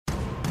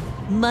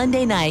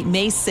Monday night,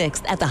 May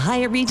 6th at the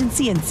Hyatt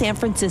Regency in San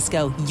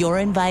Francisco. You're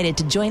invited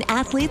to join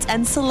athletes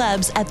and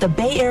celebs at the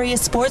Bay Area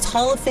Sports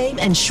Hall of Fame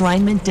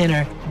Enshrinement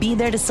Dinner. Be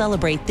there to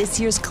celebrate this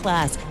year's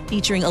class,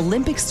 featuring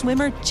Olympic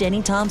swimmer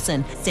Jenny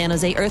Thompson, San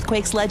Jose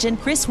Earthquakes legend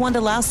Chris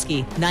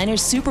Wondolowski,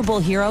 Niners Super Bowl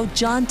hero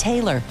John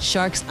Taylor,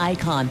 Sharks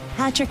icon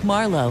Patrick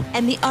Marleau,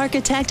 and the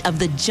architect of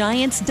the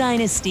Giants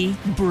dynasty,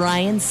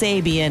 Brian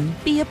Sabian.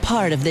 Be a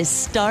part of this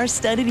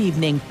star-studded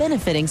evening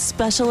benefiting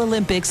Special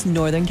Olympics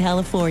Northern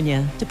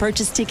California. To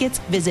purchase tickets,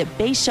 visit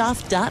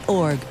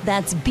bashoff.org.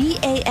 That's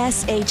BASHOF.org.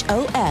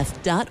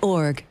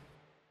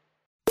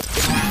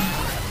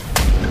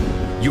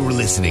 You're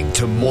listening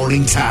to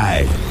Morning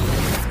Tide,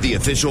 the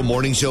official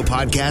morning show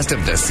podcast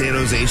of the San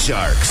Jose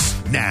Sharks.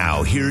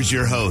 Now, here's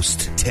your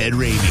host, Ted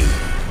Ramey.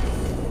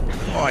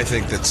 Oh, I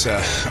think that's,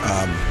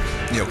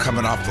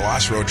 coming off the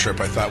last road trip,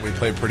 I thought we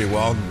played pretty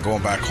well.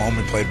 Going back home,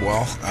 we played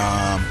well.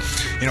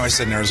 I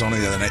said in Arizona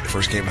the other night, the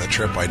first game of the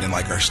trip, I didn't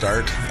like our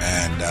start.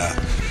 And,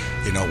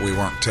 we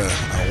weren't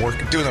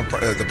doing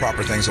the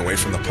proper things away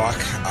from the puck.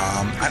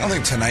 I don't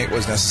think tonight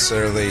was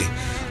necessarily,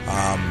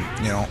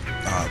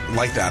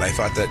 like that. I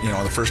thought that,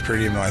 the first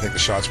period, even though I think the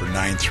shots were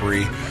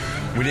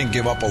 9-3, we didn't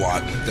give up a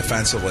lot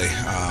defensively,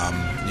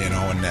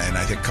 and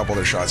I think a couple of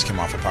their shots came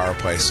off a power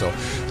play. So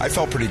I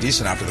felt pretty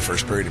decent after the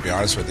first period, to be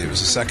honest with you. It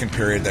was the second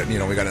period that, we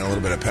got in a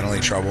little bit of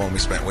penalty trouble and we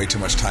spent way too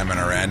much time on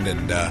our end.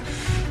 And,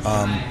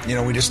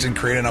 we just didn't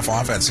create enough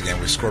offense again.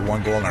 We scored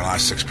one goal in our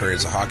last 6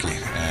 periods of hockey.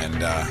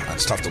 And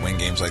it's tough to win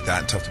games like that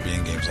and tough to be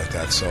in games like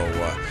that. So,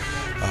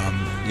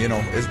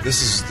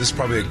 this is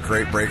probably a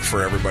great break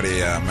for everybody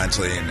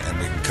mentally, and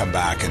we can come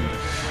back and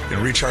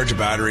recharge the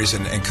batteries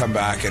and come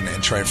back and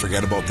try and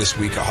forget about this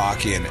week of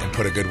hockey and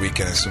put a good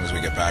weekend as soon as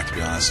we get back, to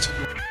be honest.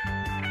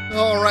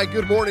 All right,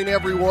 good morning,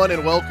 everyone,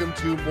 and welcome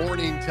to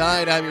Morning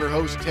Tide. I'm your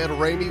host, Ted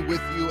Ramey,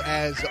 with you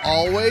as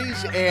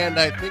always, and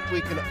I think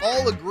we can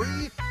all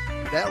agree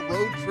that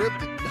road trip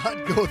did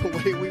not go the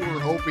way we were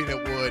hoping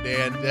it would,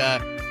 and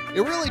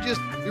it really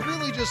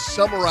just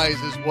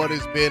summarizes what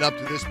has been up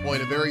to this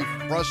point a very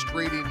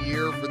frustrating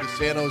year for the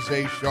San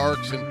Jose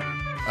Sharks, and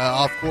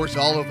of course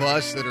all of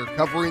us that are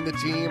covering the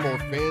team or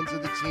fans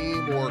of the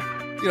team or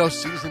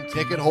season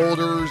ticket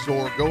holders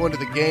or going to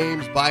the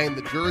games, buying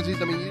the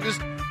jerseys. I mean,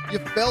 you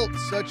felt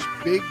such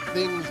big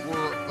things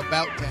were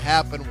about to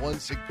happen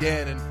once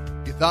again, and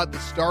you thought the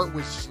start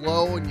was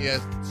slow, and you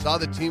saw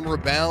the team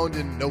rebound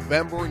in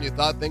November, and you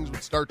thought things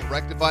would start to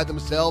rectify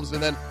themselves,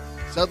 and then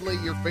suddenly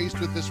you're faced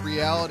with this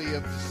reality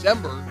of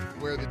December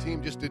where the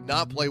team just did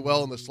not play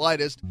well in the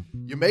slightest.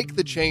 You make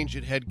the change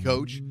at head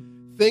coach.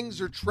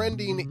 Things are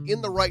trending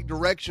in the right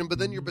direction, but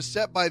then you're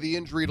beset by the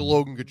injury to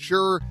Logan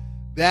Couture.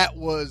 That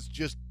was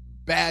just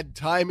bad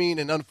timing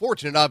and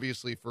unfortunate,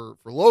 obviously, for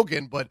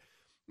Logan, but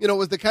it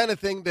was the kind of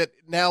thing that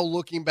now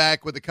looking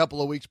back with a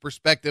couple of weeks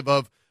perspective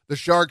of the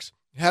Sharks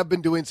have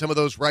been doing some of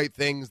those right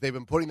things. They've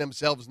been putting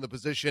themselves in the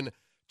position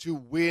to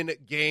win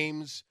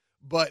games,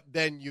 but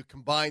then you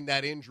combine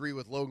that injury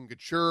with Logan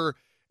Couture,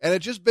 and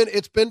it's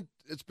been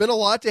a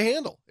lot to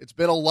handle. It's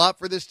been a lot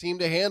for this team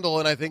to handle,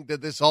 and I think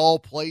that this all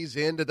plays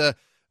into the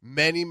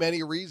many,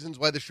 many reasons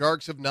why the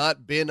Sharks have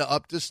not been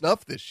up to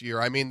snuff this year.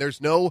 I mean, there's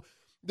no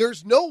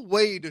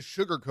way to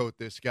sugarcoat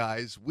this,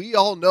 guys. We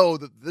all know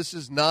that this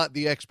is not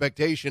the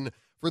expectation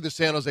for the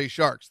San Jose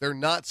Sharks. They're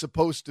not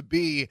supposed to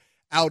be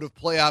out of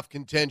playoff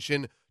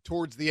contention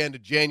towards the end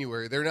of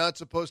January. They're not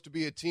supposed to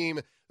be a team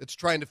that's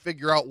trying to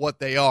figure out what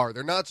they are.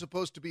 They're not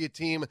supposed to be a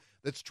team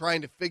that's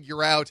trying to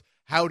figure out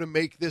how to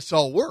make this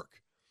all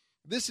work.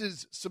 This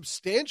is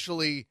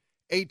substantially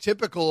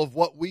atypical of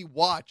what we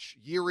watch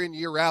year in,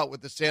 year out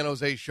with the San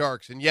Jose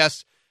Sharks. And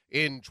yes,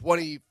 in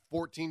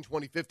 2014,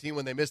 2015,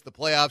 when they missed the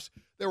playoffs,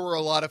 there were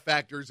a lot of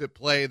factors at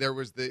play. It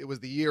was the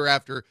year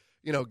after,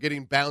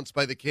 getting bounced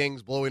by the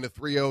Kings, blowing a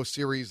 3-0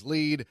 series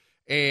lead,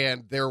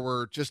 and there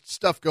were just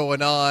stuff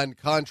going on,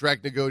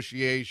 contract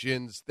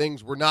negotiations,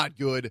 things were not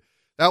good.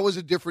 That was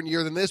a different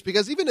year than this,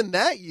 because even in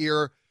that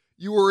year,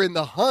 you were in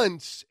the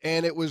hunt,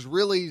 and it was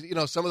really,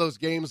 some of those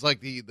games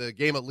like the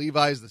game at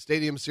Levi's, the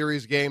Stadium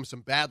Series game,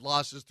 some bad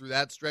losses through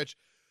that stretch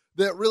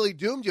that really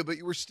doomed you, but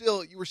you were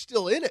still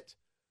in it.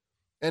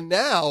 And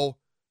now,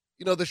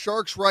 the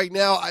Sharks right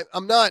now,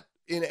 I'm not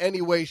in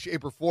any way,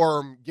 shape, or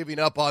form giving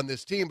up on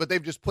this team, but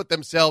they've just put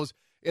themselves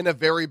in a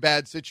very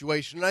bad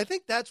situation. And I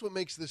think that's what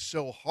makes this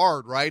so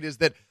hard, right, is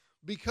that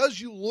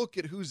because you look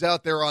at who's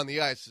out there on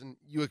the ice, and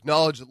you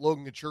acknowledge that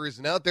Logan Couture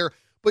isn't out there,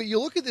 but you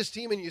look at this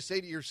team and you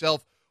say to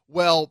yourself,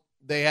 well,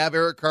 they have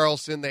Erik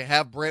Karlsson, they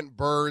have Brent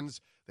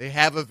Burns, they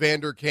have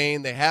Evander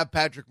Kane, they have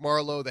Patrick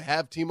Marleau, they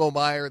have Timo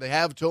Meier, they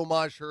have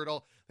Tomas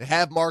Hertl, they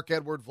have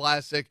Marc-Edouard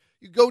Vlasic.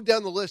 You go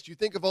down the list, you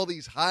think of all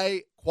these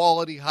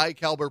high-quality,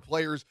 high-caliber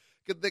players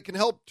that can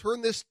help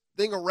turn this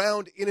thing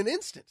around in an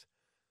instant.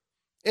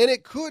 And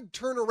it could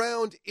turn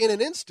around in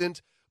an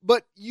instant,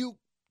 but you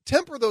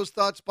temper those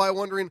thoughts by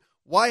wondering,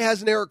 why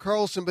hasn't Erik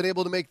Karlsson been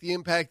able to make the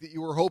impact that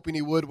you were hoping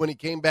he would when he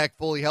came back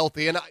fully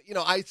healthy? And,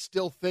 I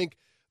still think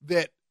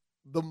that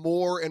the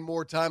more and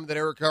more time that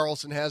Erik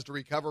Karlsson has to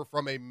recover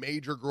from a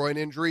major groin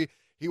injury,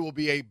 he will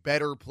be a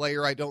better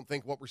player. I don't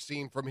think what we're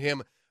seeing from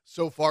him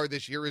so far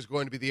this year is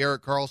going to be the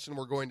Erik Karlsson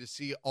we're going to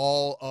see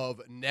all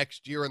of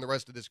next year and the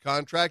rest of this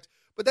contract.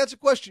 But that's a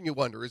question you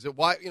wonder. Is it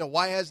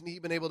why hasn't he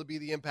been able to be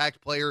the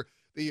impact player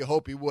that you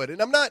hope he would?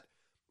 And I'm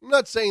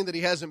not saying that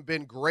he hasn't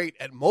been great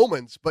at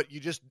moments, but you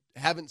just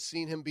haven't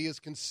seen him be as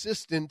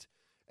consistent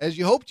as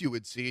you hoped you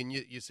would see. And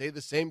you say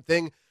the same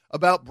thing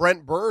about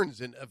Brent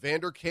Burns and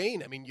Evander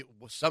Kane. I mean,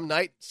 some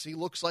nights he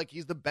looks like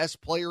he's the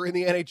best player in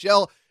the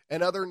NHL,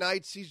 and other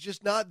nights he's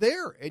just not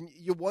there. And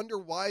you wonder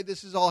why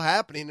this is all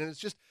happening. And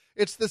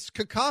it's this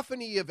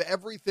cacophony of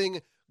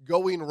everything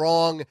going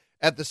wrong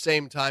at the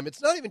same time.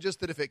 It's not even just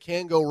that if it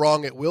can go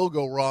wrong, it will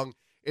go wrong.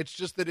 It's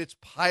just that it's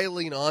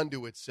piling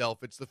onto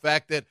itself. It's the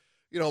fact that,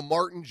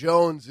 Martin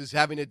Jones is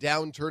having a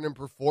downturn in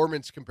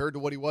performance compared to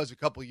what he was a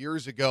couple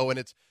years ago, and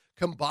it's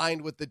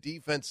combined with the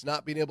defense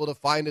not being able to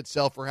find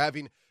itself or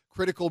having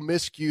critical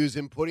miscues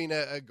and putting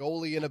a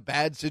goalie in a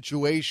bad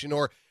situation,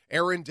 or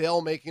Aaron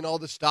Dale making all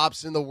the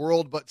stops in the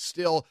world, but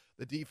still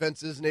the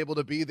defense isn't able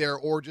to be there,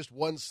 or just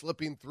one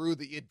slipping through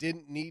that you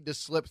didn't need to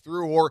slip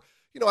through. Or,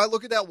 I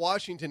look at that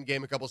Washington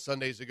game a couple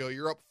Sundays ago.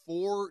 You're up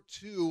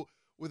 4-2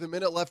 with a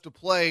minute left to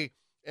play,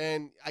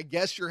 and I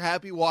guess you're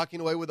happy walking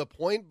away with a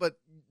point, but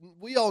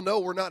we all know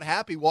we're not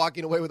happy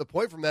walking away with a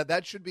point from that.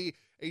 That should be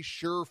a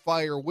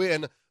surefire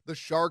win. The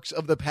Sharks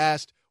of the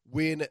past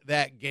win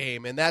that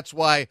game, and that's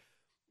why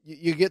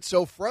you get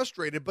so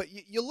frustrated. But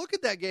you look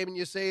at that game and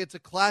you say it's a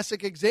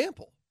classic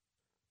example.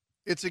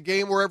 It's a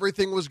game where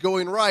everything was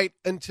going right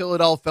until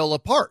it all fell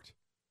apart.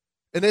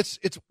 And it's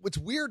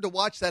weird to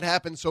watch that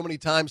happen so many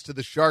times to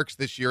the Sharks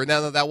this year. And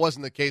now that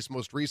wasn't the case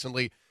most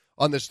recently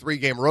on this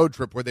 3-game road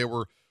trip where they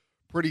were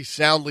pretty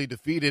soundly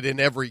defeated in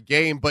every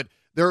game. But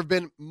there have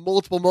been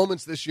multiple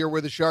moments this year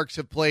where the Sharks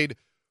have played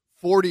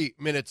 40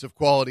 minutes of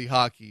quality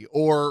hockey,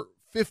 or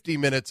 50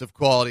 minutes of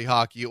quality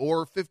hockey,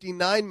 or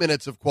 59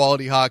 minutes of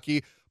quality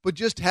hockey, but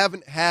just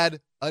haven't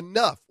had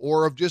enough,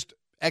 or have just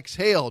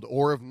exhaled,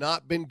 or have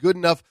not been good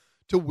enough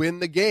to win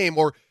the game.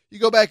 Or you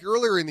go back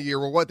earlier in the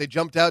year where they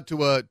jumped out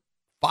to a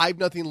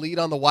 5-0 lead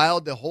on the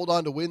Wild to hold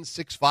on to win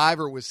 6-5,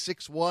 or it was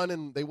 6-1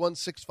 and they won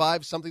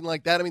 6-5, something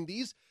like that. I mean,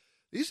 these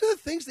are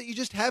the things that you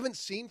just haven't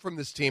seen from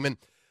this team. And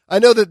I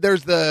know that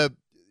there's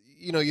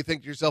you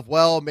think to yourself,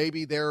 well,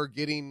 maybe they're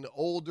getting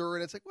older,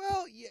 and it's like,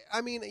 well,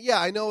 yeah,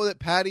 I know that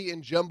Patty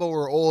and Jumbo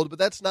are old, but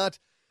that's not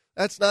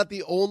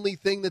the only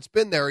thing that's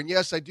been there. And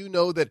yes, I do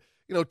know that,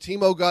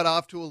 Timo got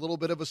off to a little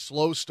bit of a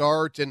slow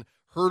start, and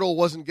Hertl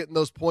wasn't getting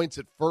those points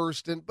at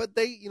first, but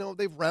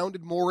they've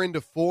rounded more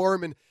into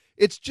form, and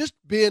it's just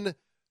been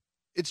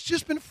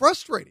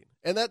frustrating.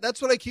 And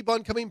that's what I keep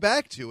on coming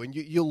back to. And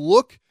you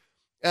look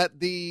at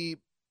the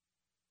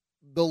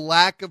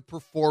lack of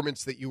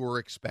performance that you were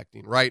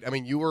expecting, right? I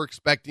mean, you were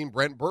expecting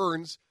Brent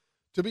Burns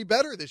to be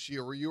better this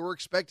year, or you were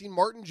expecting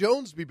Martin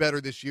Jones to be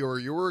better this year, or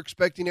you were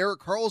expecting Erik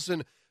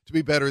Karlsson to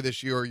be better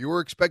this year, or you were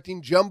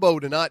expecting Jumbo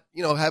to not,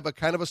 have a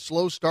kind of a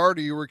slow start,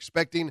 or you were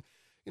expecting,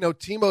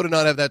 Timo to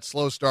not have that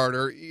slow start,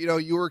 or,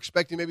 you were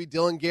expecting maybe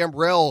Dylan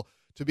Gambrell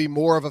to be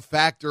more of a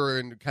factor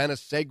and kind of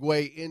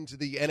segue into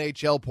the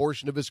NHL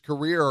portion of his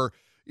career. Or,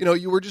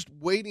 you were just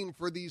waiting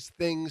for these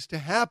things to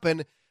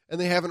happen, and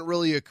they haven't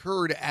really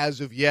occurred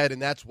as of yet,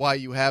 and that's why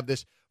you have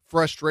this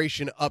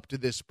frustration up to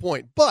this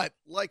point. But,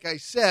 like I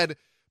said,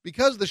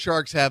 because the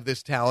Sharks have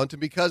this talent, and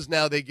because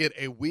now they get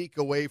a week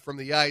away from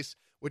the ice,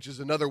 which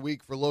is another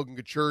week for Logan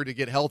Couture to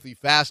get healthy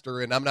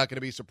faster, and I'm not going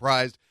to be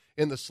surprised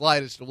in the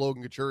slightest if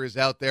Logan Couture is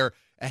out there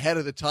ahead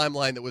of the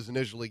timeline that was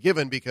initially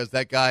given, because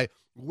that guy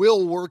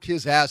will work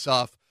his ass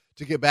off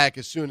to get back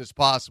as soon as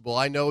possible.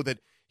 I know that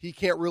he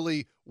can't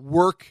really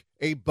work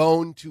a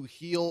bone to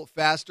heal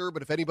faster,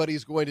 but if anybody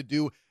is going to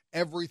do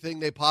everything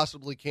they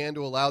possibly can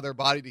to allow their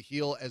body to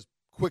heal as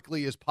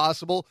quickly as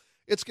possible,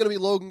 it's going to be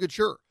Logan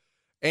Couture.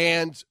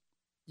 And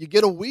you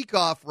get a week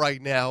off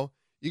right now.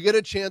 You get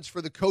a chance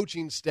for the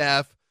coaching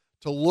staff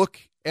to look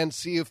and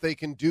see if they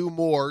can do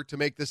more to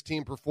make this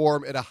team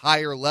perform at a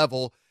higher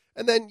level.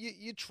 And then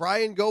you try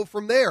and go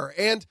from there.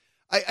 And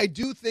I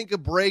do think a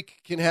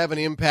break can have an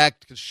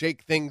impact to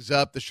shake things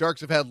up. The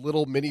Sharks have had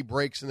little mini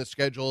breaks in the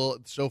schedule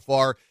so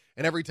far,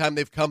 and every time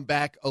they've come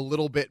back a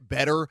little bit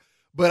better.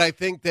 But I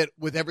think that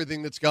with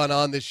everything that's gone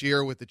on this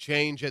year, with the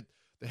change at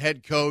the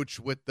head coach,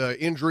 with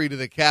the injury to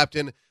the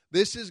captain,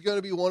 this is going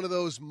to be one of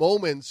those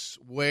moments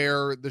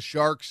where the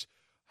Sharks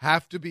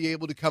have to be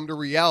able to come to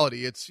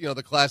reality. It's,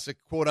 the classic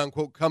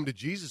quote-unquote come to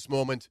Jesus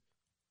moment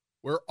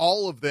where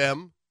all of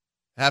them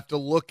have to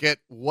look at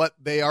what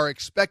they are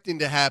expecting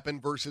to happen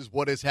versus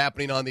what is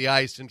happening on the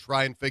ice and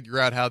try and figure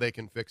out how they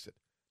can fix it.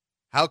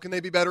 How can they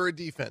be better at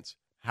defense?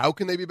 How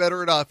can they be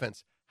better at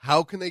offense?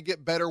 How can they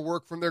get better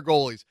work from their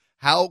goalies?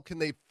 How can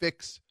they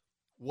fix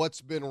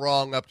what's been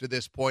wrong up to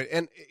this point?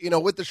 And,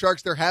 with the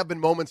Sharks, there have been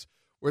moments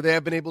where they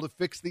have been able to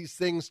fix these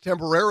things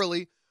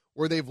temporarily,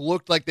 where they've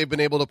looked like they've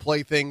been able to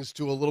play things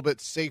to a little bit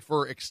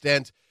safer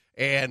extent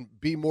and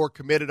be more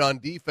committed on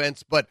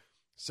defense. But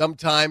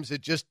sometimes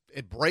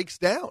it breaks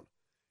down.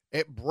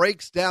 It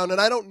breaks down.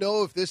 And I don't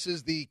know if this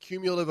is the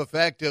cumulative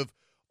effect of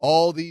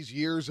all these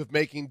years of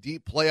making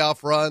deep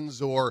playoff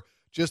runs, or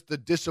just the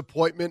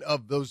disappointment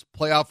of those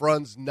playoff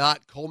runs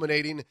not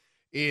culminating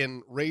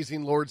in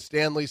raising Lord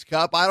Stanley's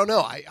Cup. I don't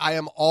know. I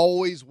am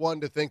always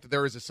one to think that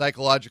there is a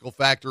psychological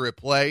factor at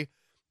play,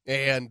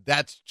 and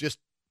that's just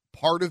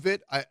part of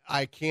it.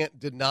 I can't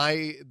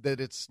deny that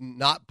it's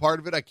not part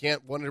of it. I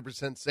can't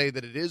 100% say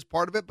that it is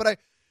part of it, but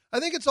I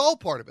think it's all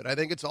part of it. I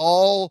think it's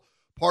all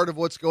part of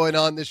what's going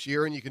on this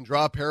year, and you can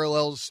draw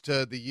parallels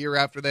to the year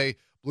after they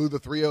blew the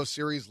 3-0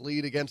 series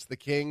lead against the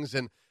Kings,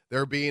 and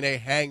there being a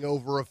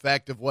hangover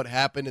effect of what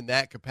happened in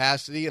that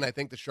capacity. And I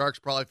think the Sharks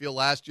probably feel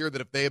last year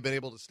that if they had been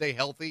able to stay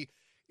healthy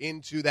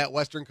into that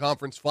Western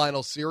Conference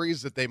Final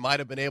Series, that they might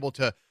have been able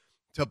to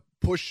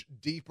push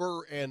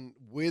deeper and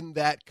win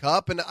that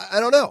cup. And I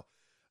don't know.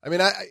 I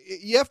mean,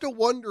 you have to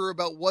wonder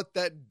about what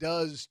that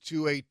does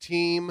to a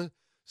team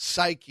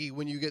psyche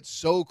when you get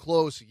so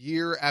close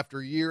year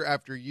after year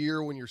after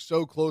year, when you're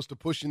so close to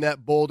pushing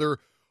that boulder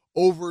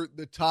over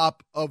the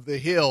top of the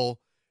hill.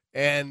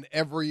 And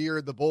every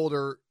year the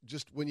boulder,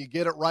 just when you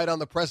get it right on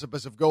the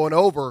precipice of going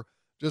over,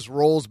 just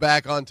rolls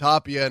back on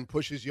top of you and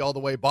pushes you all the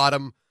way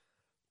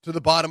to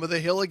the bottom of the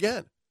hill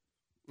again.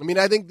 I mean,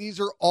 I think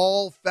these are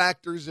all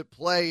factors at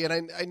play,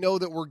 and I know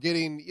that we're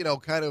getting,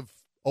 kind of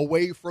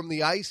away from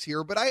the ice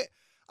here, but I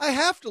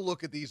have to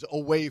look at these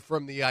away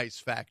from the ice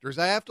factors.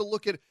 I have to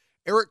look at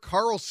Erik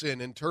Karlsson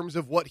in terms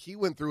of what he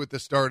went through at the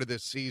start of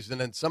this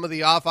season and some of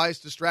the off-ice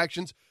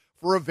distractions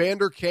for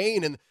Evander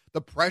Kane and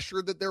the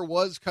pressure that there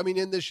was coming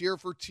in this year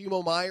for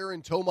Timo Meier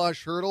and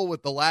Tomas Hertl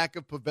with the lack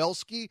of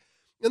Pavelski.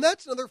 And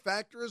that's another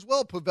factor as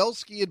well.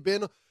 Pavelski had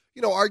been,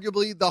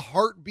 arguably the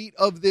heartbeat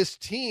of this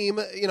team.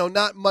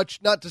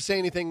 Not to say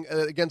anything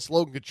against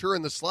Logan Couture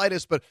in the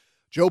slightest, but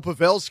Joe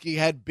Pavelski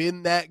had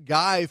been that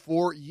guy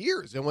for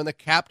years. And when the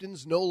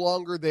captain's no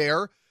longer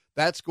there,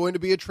 that's going to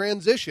be a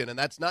transition. And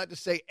that's not to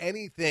say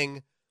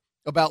anything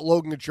about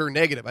Logan Couture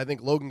negative. I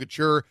think Logan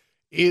Couture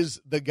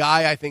is the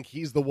guy. I think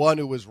he's the one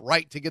who was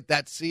right to get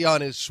that C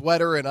on his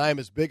sweater, and I'm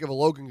as big of a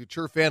Logan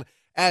Couture fan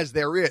as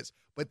there is.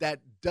 But that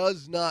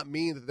does not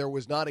mean that there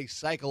was not a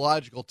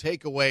psychological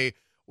takeaway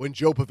when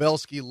Joe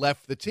Pavelski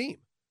left the team.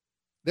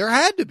 There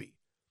had to be.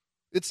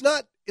 It's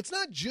not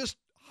just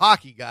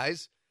hockey,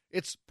 guys.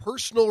 It's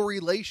personal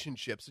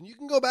relationships. And you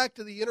can go back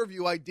to the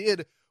interview I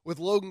did with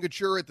Logan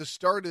Couture at the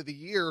start of the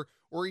year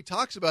where he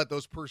talks about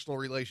those personal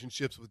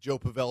relationships with Joe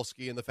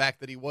Pavelski and the fact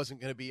that he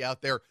wasn't going to be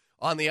out there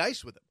on the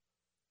ice with him.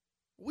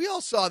 We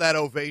all saw that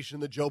ovation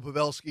that Joe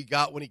Pavelski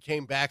got when he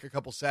came back a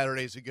couple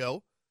Saturdays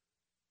ago.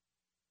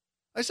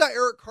 I saw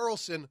Erik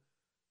Karlsson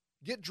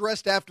get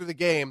dressed after the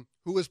game,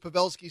 who was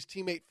Pavelski's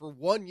teammate for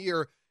 1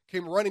 year,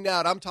 came running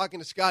out. I'm talking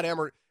to Scott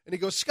Emmert, and he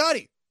goes,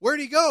 "Scotty, where'd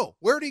he go?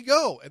 Where'd he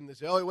go?" And they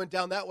say, "Oh, he went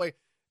down that way."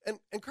 And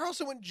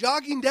Karlsson went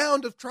jogging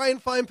down to try and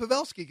find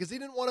Pavelski because he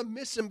didn't want to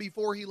miss him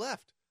before he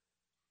left.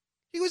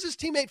 He was his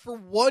teammate for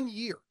 1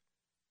 year.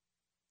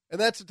 And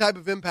that's the type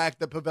of impact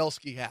that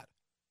Pavelski had.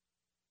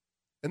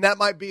 And that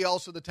might be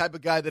also the type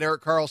of guy that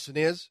Erik Karlsson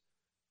is.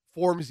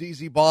 Forms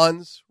easy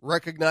bonds,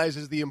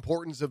 recognizes the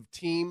importance of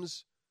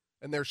teams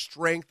and their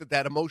strength at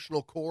that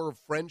emotional core of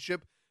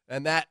friendship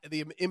and that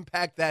the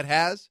impact that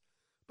has.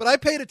 But I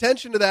paid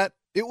attention to that.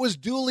 It was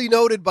duly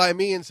noted by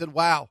me and said,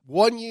 wow,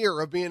 1 year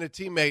of being a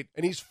teammate,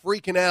 and he's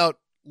freaking out,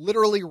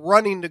 literally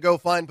running to go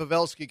find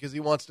Pavelski because he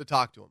wants to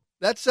talk to him.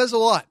 That says a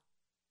lot.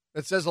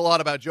 That says a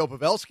lot about Joe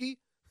Pavelski.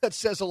 That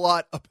says a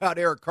lot about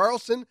Erik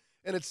Karlsson.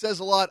 And it says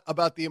a lot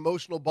about the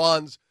emotional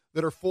bonds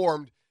that are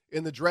formed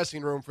in the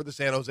dressing room for the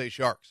San Jose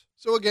Sharks.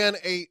 So again,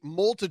 a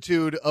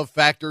multitude of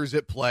factors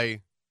at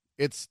play.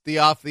 It's the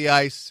off the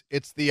ice.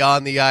 It's the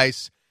on the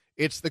ice.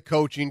 It's the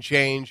coaching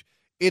change.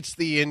 It's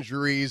the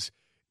injuries.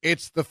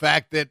 It's the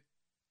fact that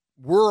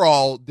we're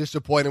all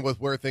disappointed with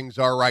where things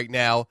are right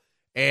now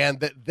and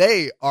that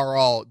they are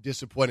all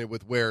disappointed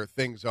with where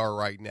things are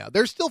right now.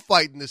 They're still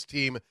fighting this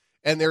team,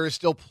 and there is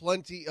still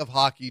plenty of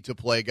hockey to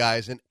play,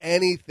 guys, and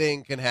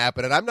anything can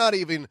happen. And I'm not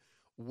even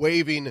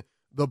waving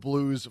the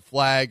Blues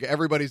flag.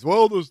 Everybody's,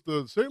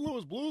 the St.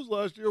 Louis Blues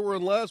last year were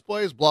in last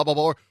place, blah, blah,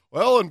 blah.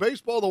 Well, in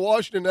baseball, the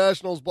Washington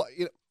Nationals, blah.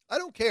 I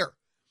don't care.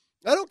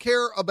 I don't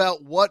care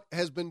about what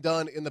has been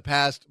done in the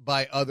past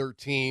by other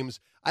teams.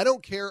 I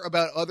don't care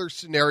about other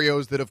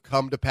scenarios that have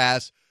come to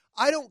pass.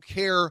 I don't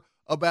care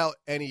about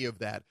any of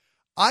that.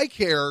 I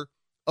care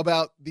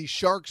about the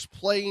Sharks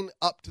playing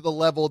up to the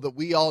level that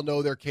we all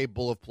know they're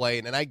capable of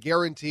playing, and I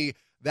guarantee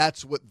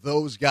that's what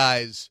those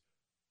guys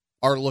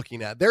are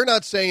looking at. They're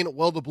not saying,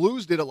 well, the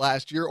Blues did it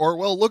last year, or,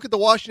 well, look at the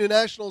Washington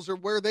Nationals or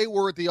where they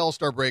were at the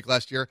All-Star break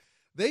last year.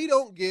 They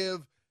don't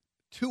give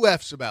two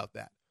Fs about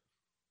that.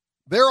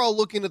 They're all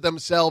looking at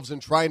themselves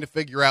and trying to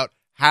figure out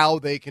how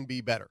they can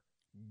be better.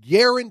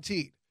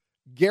 Guaranteed.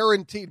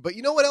 But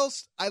you know what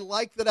else I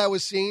like that I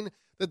was seeing?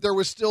 That there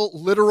was still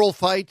literal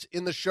fight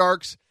in the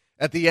Sharks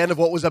at the end of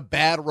what was a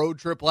bad road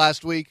trip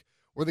last week,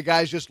 where the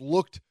guys just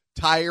looked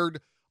tired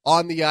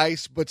on the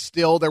ice, but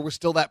still there was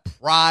still that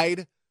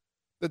pride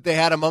that they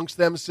had amongst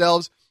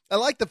themselves. I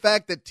like the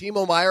fact that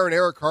Timo Meier and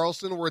Erik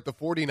Karlsson were at the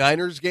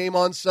 49ers game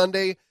on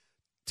Sunday,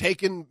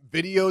 taking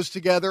videos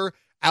together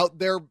out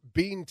there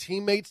being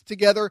teammates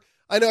together.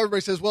 I know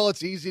everybody says, well,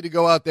 it's easy to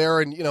go out there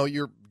and,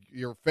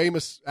 you're a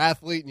famous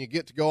athlete and you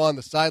get to go on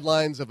the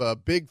sidelines of a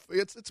big –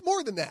 it's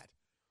more than that.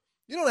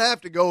 You don't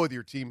have to go with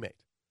your teammate,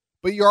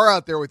 but you are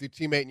out there with your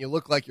teammate and you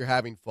look like you're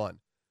having fun.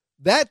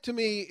 That, to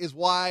me, is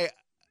why,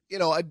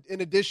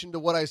 in addition to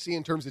what I see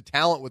in terms of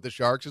talent with the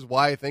Sharks, is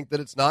why I think that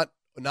it's not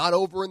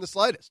over in the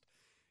slightest.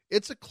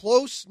 It's a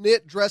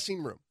close-knit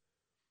dressing room.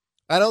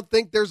 I don't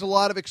think there's a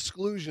lot of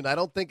exclusion. I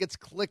don't think it's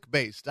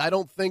clique-based. I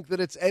don't think that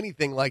it's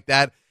anything like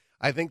that.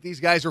 I think these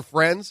guys are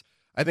friends.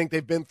 I think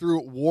they've been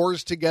through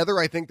wars together.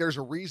 I think there's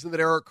a reason that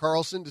Erik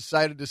Karlsson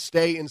decided to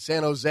stay in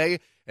San Jose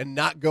and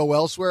not go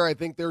elsewhere. I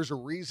think there's a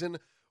reason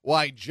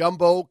why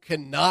Jumbo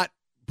cannot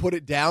put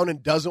it down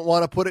and doesn't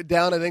want to put it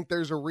down. I think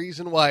there's a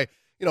reason why,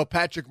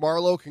 Patrick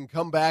Marleau can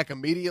come back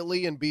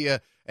immediately and be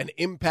an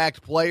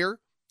impact player.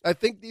 I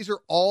think these are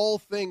all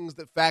things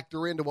that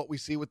factor into what we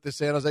see with the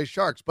San Jose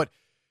Sharks. But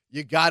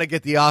you got to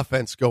get the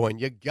offense going.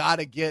 You got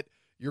to get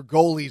your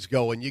goalies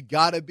going. You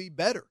got to be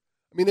better.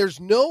 I mean, there's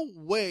no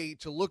way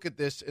to look at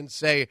this and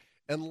say,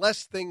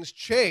 unless things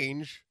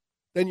change,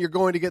 then you're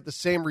going to get the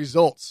same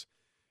results.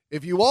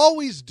 If you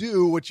always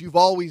do what you've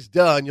always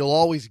done, you'll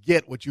always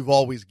get what you've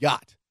always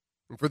got.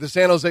 And for the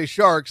San Jose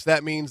Sharks,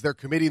 that means they're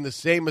committing the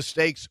same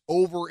mistakes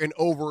over and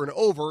over and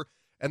over,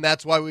 and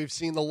that's why we've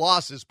seen the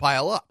losses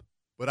pile up.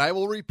 But I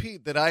will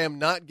repeat that I am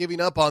not giving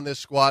up on this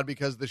squad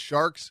because the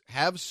Sharks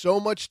have so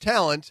much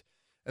talent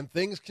and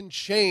things can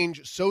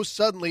change so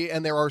suddenly,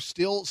 and there are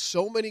still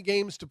so many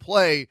games to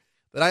play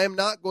that I am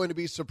not going to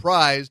be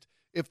surprised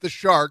if the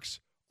Sharks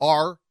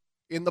are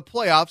in the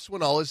playoffs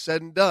when all is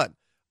said and done.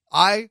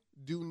 I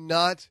do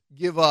not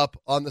give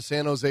up on the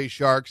San Jose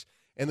Sharks,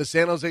 and the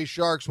San Jose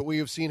Sharks, what we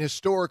have seen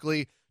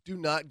historically, do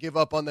not give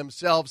up on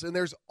themselves. And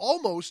there's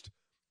almost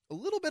a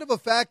little bit of a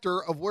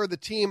factor of where the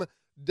team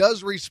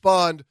does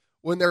respond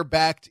when they're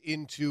backed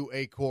into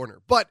a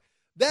corner. But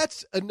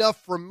that's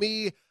enough from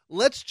me.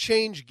 Let's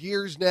change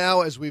gears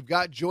now as we've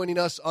got joining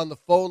us on the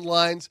phone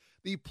lines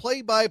the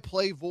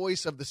play-by-play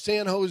voice of the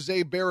San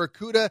Jose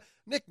Barracuda,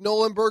 Nick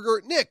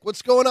Nollenberger. Nick,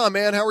 what's going on,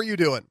 man? How are you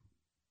doing?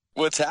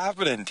 What's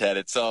happening, Ted?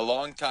 It's a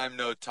long time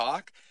no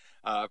talk.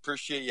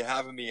 Appreciate you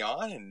having me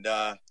on,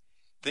 and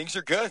things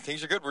are good.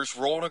 We're just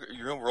rolling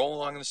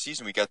along in the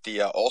season. We got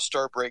the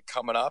All-Star break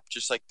coming up,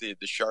 just like the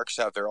Sharks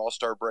have their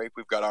All-Star break.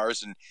 We've got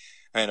ours in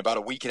about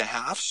a week and a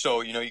half.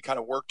 So, you kind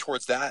of work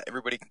towards that.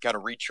 Everybody can kind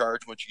of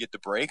recharge once you get the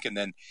break. And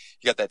then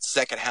you got that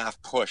second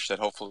half push that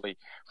hopefully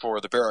for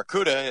the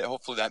Barracuda,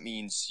 hopefully that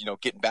means,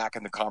 getting back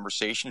in the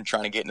conversation and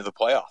trying to get into the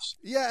playoffs.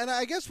 Yeah, and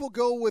I guess we'll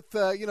go with,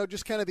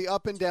 just kind of the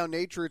up and down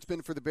nature it's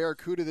been for the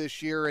Barracuda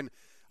this year. And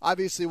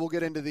obviously we'll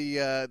get into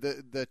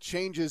the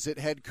changes at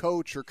head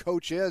coach or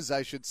coaches,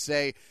 I should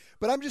say.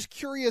 But I'm just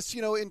curious,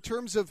 in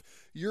terms of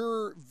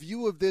your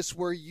view of this,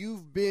 where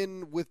you've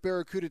been with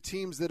Barracuda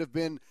teams that have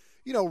been,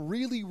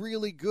 really,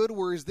 really good,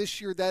 whereas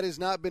this year that has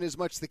not been as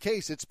much the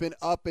case. It's been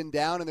up and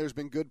down, and there's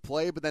been good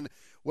play, but then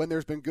when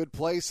there's been good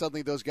play,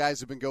 suddenly those guys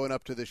have been going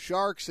up to the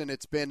Sharks, and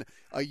it's been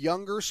a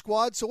younger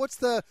squad. So what's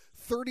the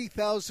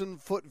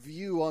 30,000-foot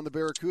view on the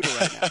Barracuda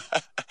right now?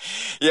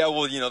 Yeah,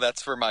 well,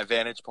 that's where my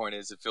vantage point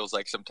is. It feels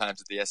like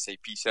sometimes at the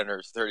SAP Center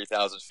is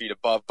 30,000 feet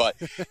above, but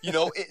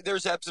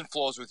there's ebbs and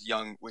flows with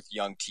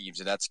young teams,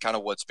 and that's kind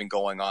of what's been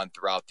going on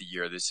throughout the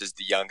year. This is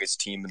the youngest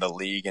team in the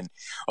league, and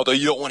although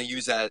you don't want to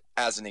use that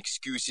as an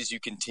excuse as you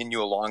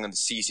continue along in the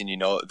season,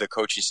 the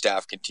coaching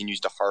staff continues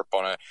to harp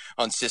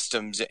on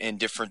systems and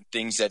different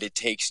things that it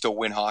takes to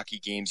win hockey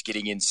games,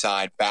 getting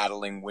inside,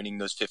 battling, winning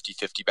those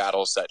 50-50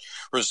 battles that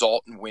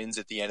result in wins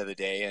at the end of the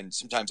day. And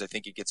sometimes I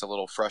think it gets a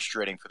little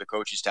frustrating for the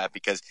coaching staff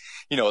because,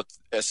 it's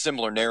a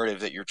similar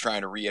narrative that you're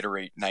trying to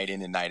reiterate night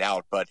in and night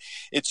out. But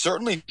it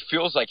certainly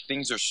feels like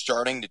things are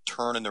starting to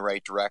turn in the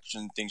right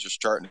direction. Things are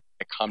starting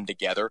to come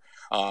together.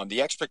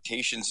 The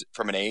expectations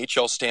from an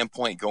AHL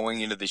standpoint going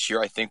into this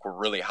year, I think, were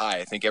really high.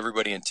 I think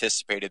everybody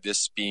anticipated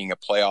this being a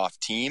playoff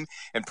team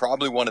and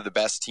probably one of the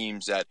best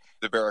teams that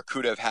the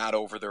Barracuda have had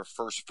over their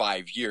first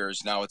 5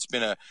 years. Now, it's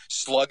been a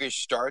sluggish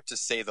start, to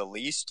say the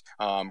least,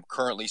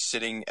 currently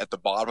sitting at the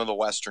bottom of the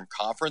Western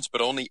Conference,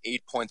 but only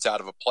 8 points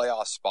out of a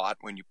playoff spot.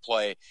 When you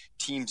play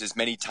teams as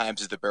many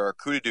times as the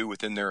Barracuda do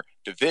within their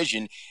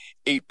division,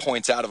 8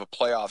 points out of a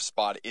playoff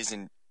spot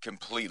isn't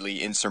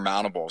completely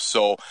insurmountable.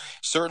 So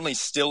certainly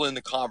still in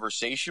the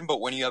conversation, but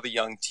when you have a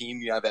young team,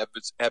 you have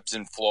ebbs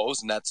and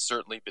flows, and that's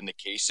certainly been the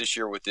case this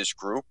year with this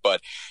group.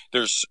 But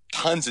there's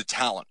tons of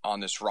talent on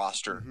this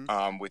roster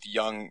with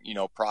young,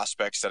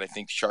 prospects that I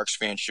think Sharks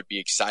fans should be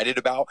excited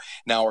about.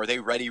 Now, are they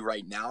ready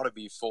right now to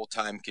be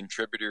full-time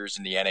contributors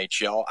in the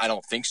NHL? I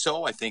don't think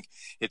so. I think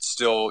it's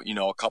still,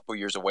 a couple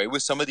years away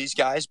with some of these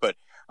guys, but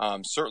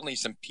certainly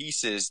some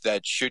pieces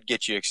that should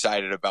get you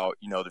excited about,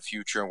 the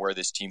future and where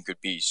this team could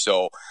be.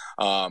 So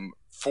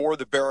for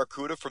the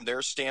Barracuda, from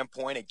their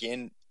standpoint,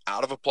 again,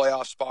 out of a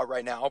playoff spot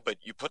right now, but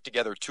you put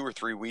together 2 or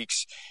 3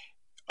 weeks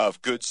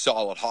of good,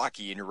 solid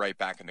hockey, and you're right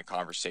back in the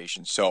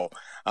conversation. So,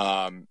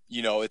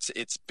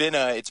 it's been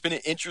an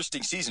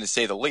interesting season, to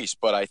say the least,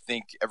 but I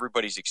think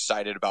everybody's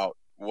excited about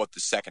what the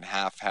second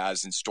half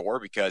has in store,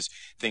 because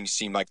things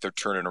seem like they're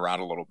turning around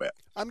a little bit.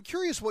 I'm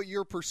curious what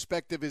your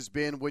perspective has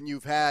been when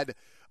you've had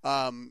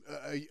a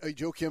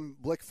Joachim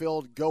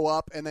Blichfeld go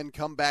up and then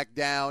come back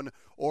down,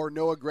 or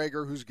Noah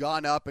Gregor who's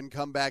gone up and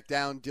come back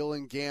down,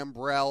 Dylan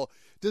Gambrell.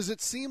 Does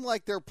it seem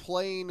like they're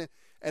playing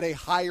at a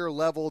higher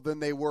level than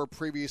they were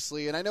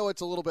previously? And I know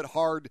it's a little bit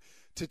hard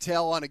to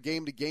tell on a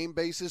game-to-game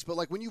basis, but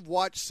like when you've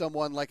watched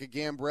someone like a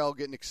Gambrell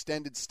get an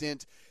extended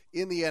stint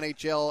in the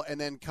NHL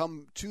and then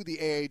come to the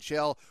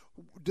AHL,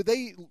 do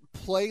they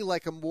play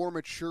like a more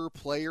mature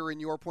player in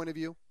your point of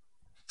view?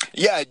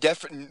 Yeah,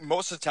 definitely.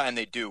 Most of the time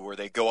they do, where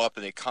they go up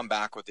and they come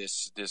back with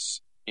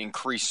this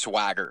increased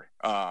swagger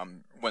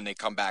when they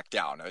come back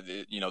down.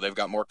 They've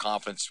got more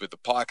confidence with the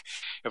puck.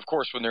 Of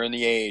course, when they're in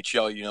the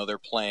AHL, they're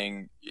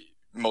playing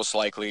most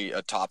likely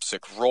a top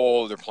six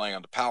role. They're playing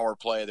on the power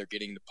play. They're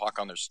getting the puck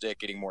on their stick,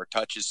 getting more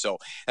touches. So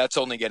that's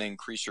only going to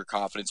increase your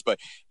confidence. But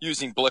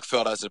using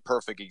Blichfeld as a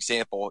perfect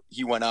example,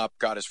 he went up,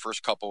 got his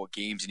first couple of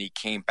games, and he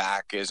came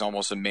back as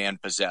almost a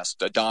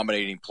man-possessed, a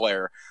dominating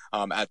player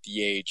at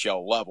the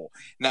AHL level.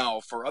 Now,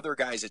 for other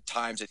guys, at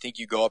times, I think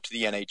you go up to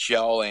the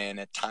NHL, and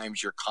at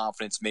times your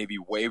confidence maybe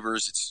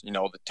wavers. It's,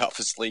 the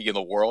toughest league in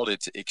the world.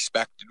 It's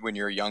expected when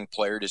you're a young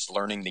player, just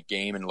learning the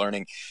game and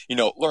learning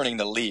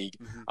the league.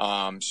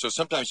 Mm-hmm. So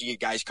sometimes you get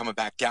guys coming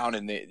back down,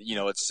 and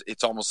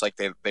it's almost like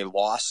they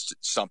lost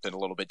something a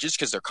little bit just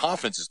because their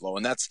confidence is low.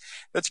 And that's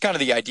kind of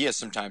the idea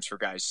sometimes for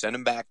guys. Send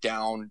them back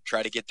down,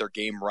 try to get their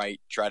game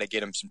right, try to get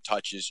them some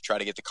touches, try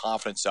to get the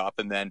confidence up,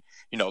 and then,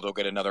 they'll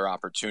get another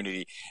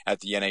opportunity at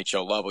the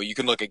NHL level. You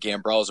can look at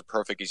Gambrell as a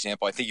perfect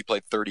example. I think he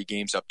played 30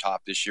 games up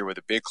top this year with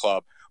a big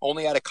club.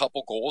 Only had a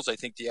couple goals. I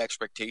think the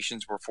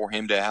expectations were for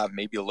him to have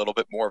maybe a little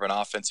bit more of an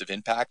offensive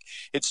impact.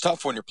 It's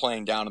tough when you're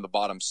playing down in the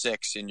bottom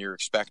six and you're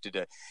expected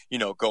to,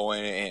 go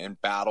in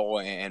and battle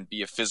and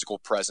be a physical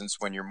presence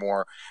when you're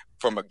more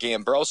from a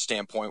Gambrell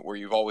standpoint where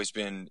you've always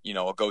been,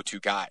 a go-to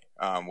guy,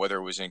 whether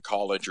it was in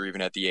college or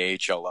even at the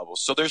AHL level.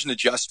 So there's an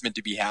adjustment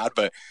to be had,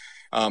 but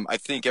I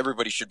think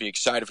everybody should be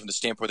excited from the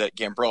standpoint that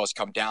Gambrell has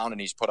come down and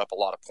he's put up a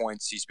lot of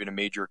points. He's been a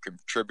major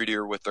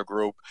contributor with the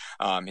group.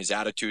 His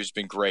attitude has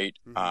been great.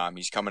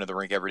 He's coming to the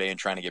rink every day and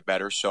trying to get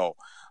better. So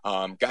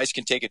guys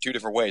can take it two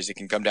different ways. They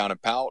can come down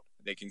and pout.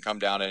 They can come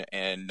down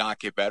and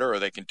not get better, or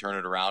they can turn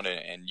it around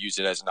and use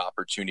it as an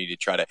opportunity to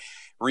try to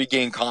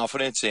regain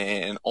confidence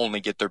and only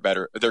get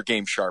their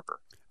game sharper.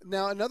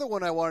 Now, another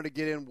one I wanted to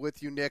get in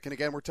with you, Nick, and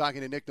again, we're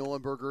talking to Nick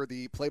Nollenberger,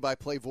 the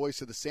play-by-play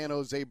voice of the San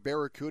Jose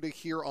Barracuda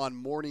here on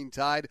Morning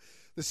Tide.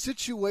 The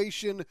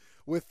situation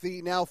with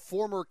the now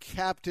former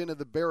captain of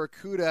the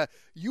Barracuda,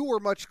 you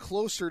were much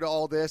closer to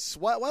all this.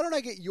 Why don't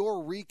I get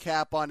your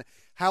recap on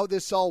how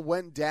this all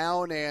went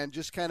down and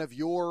just kind of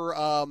your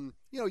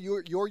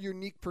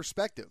unique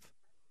perspective?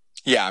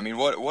 Yeah, I mean,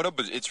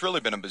 it's really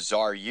been a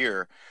bizarre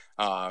year.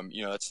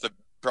 That's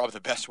probably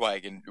the best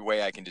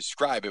way I can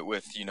describe it,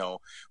 with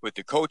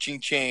the coaching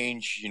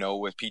change,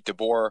 with Pete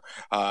DeBoer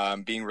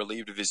being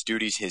relieved of his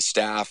duties, his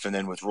staff, and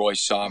then with Roy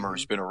Sommer,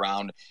 who's been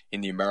around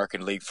in the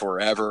American League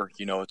forever.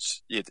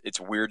 It's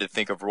weird to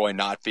think of Roy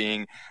not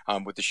being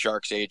with the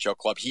Sharks AHL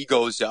club. He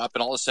goes up,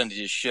 and all of a sudden it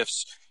just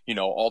shifts,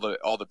 all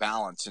the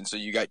balance. And so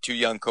you got two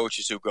young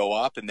coaches who go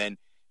up, and then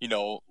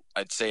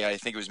I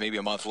think it was maybe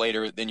a month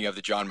later, then you have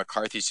the John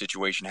McCarthy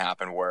situation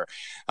happen where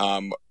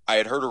I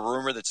had heard a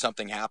rumor that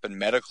something happened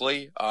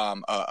medically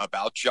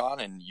about John.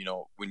 And,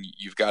 when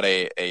you've got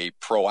a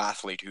pro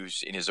athlete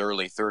who's in his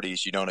early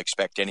 30s, you don't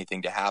expect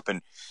anything to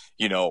happen,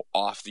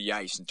 off the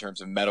ice in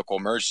terms of medical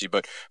emergency.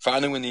 But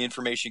finally, when the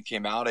information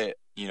came out,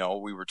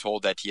 we were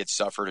told that he had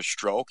suffered a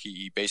stroke.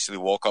 He basically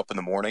woke up in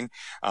the morning,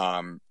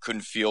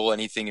 couldn't feel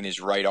anything in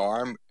his right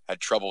arm, had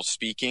trouble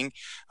speaking.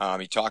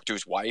 He talked to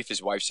his wife.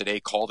 His wife said, "Hey,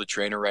 call the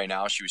trainer right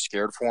now." She was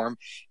scared for him.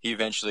 He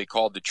eventually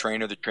called the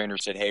trainer. The trainer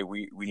said, "Hey,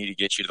 we need to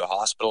get you to the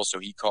hospital." So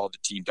he called the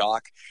team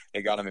doc.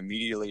 They got him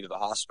immediately to the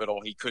hospital.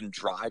 He couldn't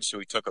drive, so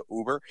he took an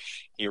Uber.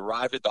 He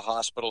arrived at the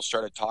hospital,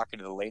 started talking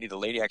to the lady. The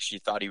lady actually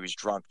thought he was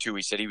drunk too.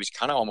 He said he was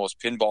kind of almost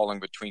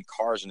pinballing between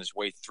cars on his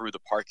way through the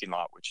parking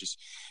lot, which is,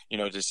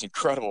 just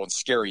incredible and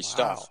scary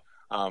stuff.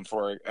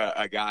 For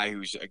a guy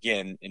who's,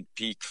 again, in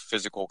peak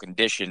physical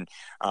condition,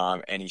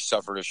 and he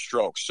suffered a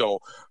stroke. So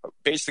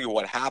basically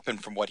what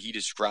happened, from what he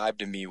described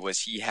to me,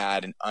 was he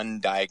had an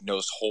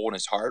undiagnosed hole in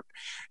his heart,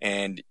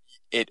 and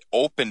it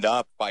opened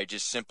up by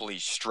just simply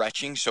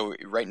stretching. So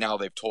right now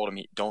they've told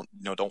him,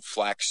 don't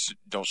flex,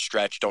 don't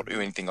stretch, don't do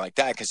anything like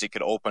that, because it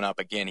could open up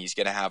again. He's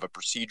going to have a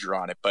procedure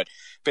on it. But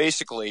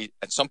basically,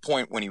 at some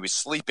point when he was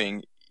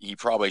sleeping, he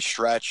probably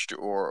stretched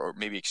or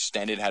maybe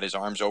extended, had his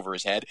arms over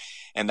his head,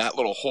 and that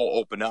little hole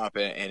opened up,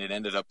 and it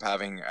ended up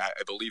having,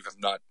 I believe, if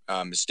not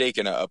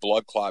mistaken, a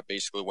blood clot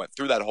basically went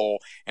through that hole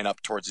and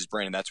up towards his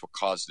brain, and that's what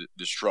caused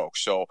the stroke.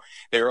 So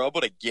they were able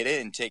to get it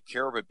and take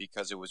care of it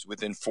because it was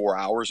within 4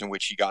 hours in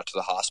which he got to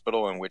the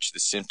hospital, in which the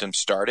symptoms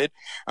started,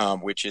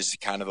 which is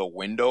kind of a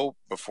window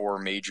before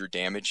major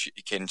damage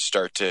can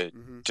start to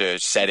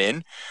set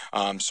in.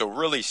 So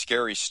really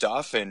scary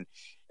stuff. And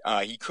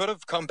He could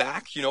have come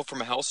back,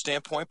 from a health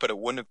standpoint, but it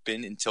wouldn't have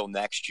been until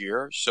next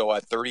year. So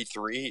at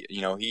 33,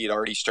 he had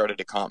already started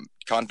to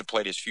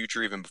contemplate his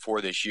future even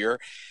before this year.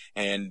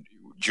 And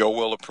Joe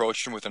Will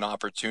approached him with an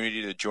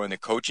opportunity to join the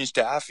coaching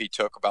staff. He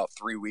took about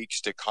 3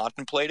 weeks to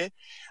contemplate it.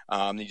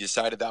 He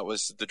decided that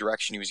was the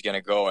direction he was going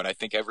to go. And I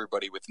think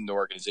everybody within the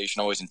organization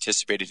always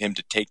anticipated him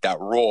to take that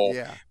role,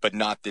 but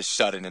not this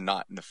sudden and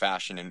not in the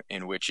fashion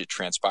in which it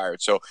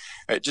transpired. So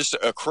just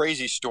a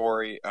crazy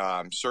story.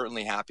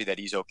 Certainly happy that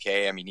he's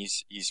okay. I mean,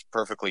 he's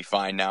perfectly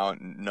fine now.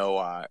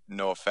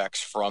 No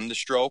effects from the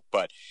stroke,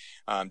 but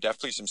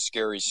definitely some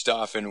scary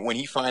stuff. And when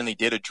he finally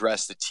did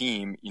address the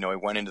team, he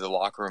went into the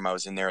locker room. I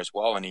was in there as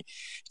well. And he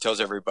tells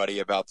everybody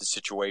about the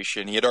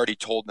situation. He had already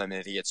told them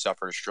that he had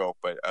suffered a stroke,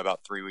 but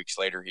about 3 weeks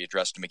later, he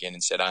addressed him again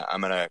and said, I'm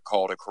going to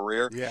call it a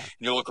career. Yeah. And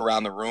you look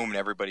around the room and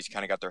everybody's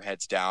kind of got their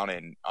heads down.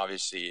 And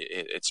obviously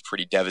it's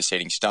pretty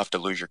devastating stuff to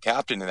lose your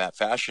captain in that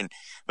fashion.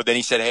 But then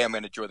he said, hey, I'm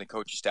going to join the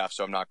coaching staff,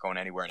 so I'm not going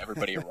anywhere. And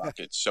everybody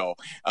erupted. So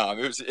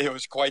it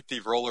was quite the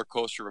roller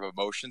coaster of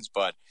emotions.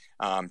 But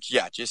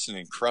just an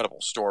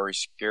incredible story,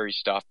 scary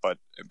stuff, but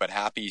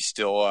happy he's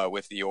still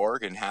with the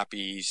org and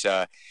happy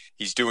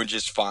he's doing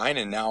just fine.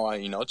 And now,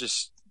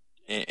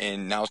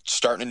 and now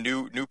starting a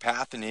new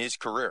path in his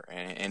career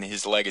and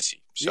his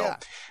legacy. So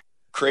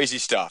crazy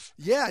stuff.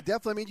 Yeah,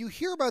 definitely. I mean, you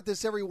hear about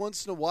this every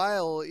once in a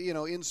while,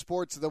 in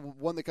sports. The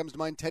one that comes to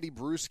mind, Teddy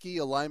Bruschi,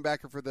 a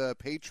linebacker for the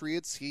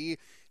Patriots. He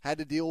had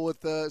to deal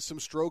with some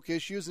stroke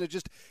issues.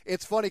 And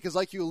it's funny because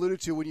like you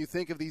alluded to, when you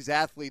think of these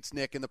athletes,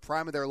 Nick, in the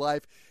prime of their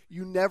life,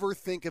 you never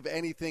think of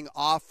anything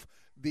off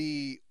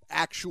the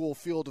actual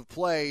field of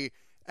play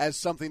as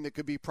something that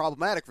could be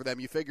problematic for them.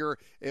 You figure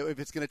if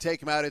it's going to take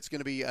them out, it's going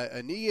to be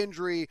a knee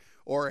injury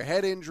or a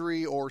head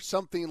injury or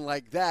something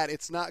like that.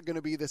 It's not going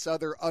to be this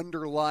other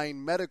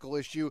underlying medical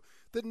issue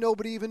that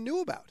nobody even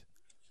knew about.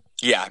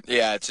 Yeah,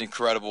 it's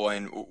incredible.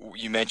 And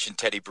you mentioned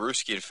Teddy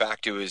Bruschi. In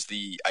fact, it was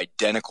the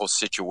identical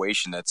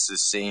situation. That's the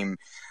same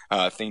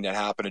thing that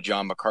happened to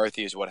John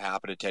McCarthy is what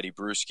happened to Teddy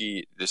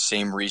Bruschi. The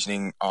same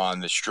reasoning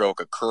on the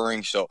stroke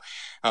occurring. So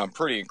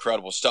pretty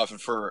incredible stuff. And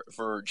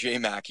for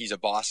J-Mac, he's a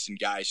Boston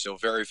guy, so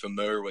very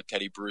familiar with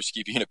Teddy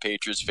Bruschi, being a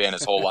Patriots fan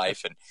his whole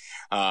life.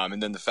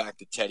 And then the fact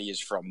that Teddy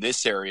is from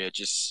this area,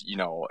 just,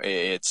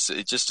 it's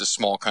just a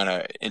small kind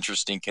of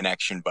interesting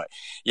connection. But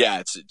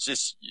yeah,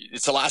 it's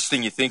the last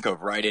thing you think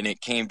of, right? And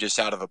it came just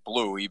out of the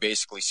blue. He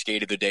basically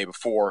skated the day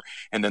before,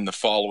 and then the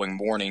following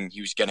morning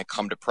he was going to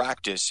come to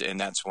practice, and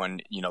that's when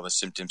the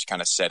symptoms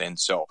kind of set in.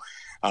 So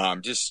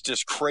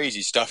just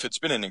crazy stuff. It's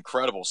been an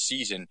incredible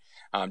season,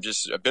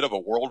 just a bit of a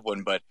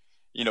whirlwind, but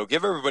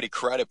give everybody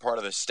credit, part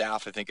of the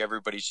staff. I think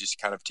everybody's just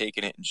kind of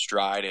taking it in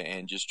stride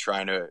and just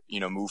trying to,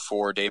 move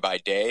forward day by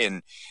day,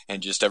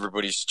 and just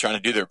everybody's trying to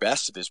do their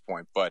best at this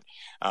point. But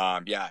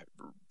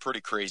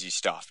pretty crazy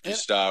stuff.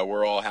 Just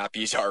we're all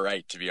happy he's all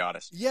right, to be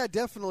honest. Yeah,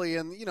 definitely.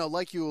 And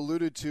like you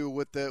alluded to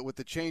with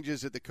the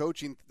changes at the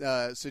coaching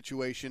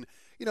situation,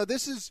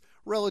 this is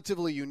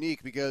relatively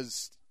unique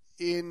because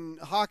in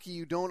hockey,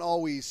 you don't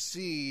always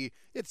see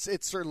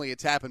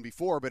it's happened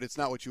before, but it's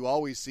not what you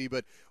always see.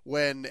 But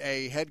when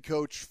a head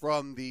coach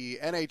from the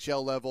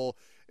NHL level,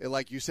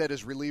 like you said,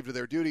 is relieved of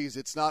their duties,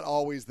 it's not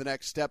always the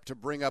next step to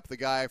bring up the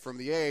guy from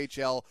the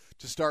AHL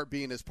to start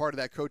being as part of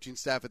that coaching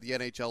staff at the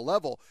NHL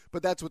level.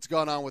 But that's what's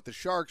gone on with the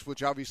Sharks,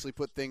 which obviously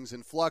put things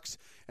in flux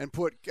and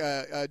put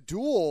a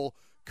dual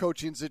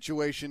coaching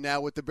situation now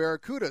with the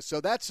Barracuda.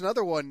 So that's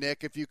another one,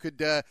 Nick, if you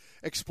could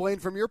explain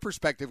from your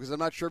perspective, because I'm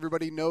not sure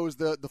everybody knows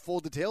the full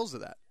details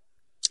of that.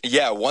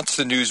 Yeah, once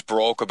the news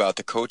broke about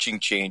the coaching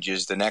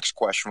changes, the next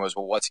question was,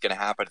 well, what's going to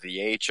happen to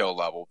the AHL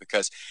level?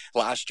 Because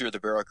last year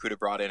the Barracuda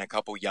brought in a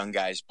couple young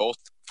guys, both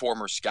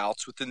former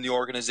scouts within the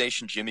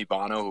organization. Jimmy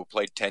Bono, who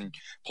played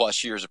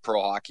 10-plus years of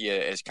pro hockey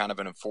as kind of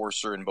an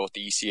enforcer in both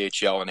the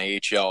ECHL and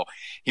AHL.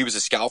 He was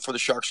a scout for the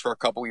Sharks for a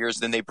couple years.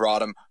 Then they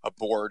brought him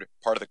aboard,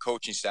 part of the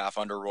coaching staff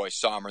under Roy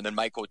Sommer. And then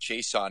Michael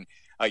Chason,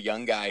 a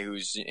young guy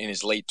who's in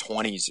his late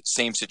 20s,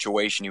 same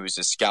situation. He was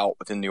a scout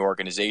within the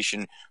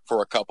organization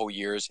for a couple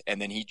years,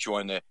 and then he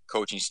joined the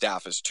coaching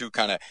staff as two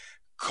kind of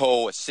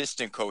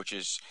co-assistant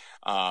coaches.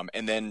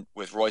 And then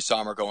with Roy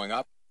Sommer going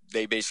up,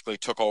 they basically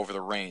took over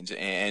the reins.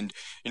 And,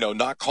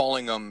 not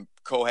calling them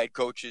co-head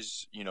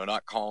coaches,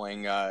 not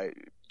calling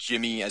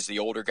Jimmy as the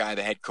older guy,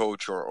 the head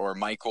coach, or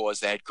Michael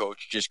as the head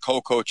coach, just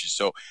co-coaches.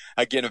 So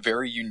again, a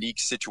very unique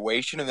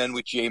situation. And then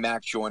with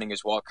J-Mac joining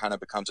as well, it kind of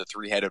becomes a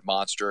three-headed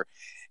monster.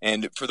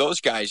 And for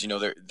those guys,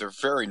 they're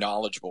very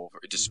knowledgeable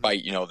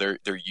despite,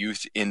 their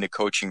youth in the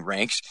coaching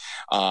ranks.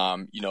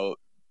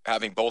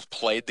 Having both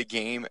played the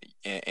game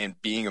and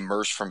being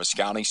immersed from a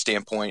scouting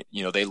standpoint,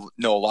 they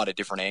know a lot of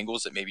different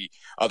angles that maybe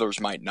others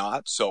might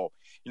not. So,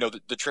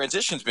 the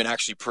transition's been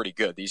actually pretty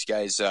good. These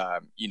guys,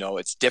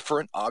 it's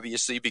different,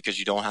 obviously, because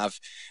you don't have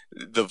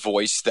the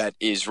voice that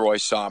is Roy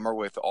Sommer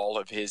with all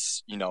of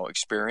his,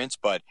 experience.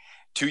 But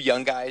two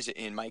young guys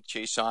in Mike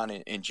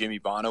Chiasson and Jimmy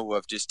Bono who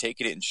have just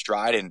taken it in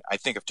stride, and I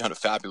think have done a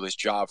fabulous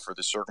job for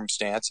the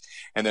circumstance.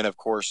 And then, of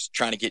course,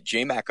 trying to get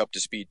J-Mac up to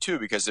speed too,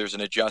 because there's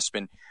an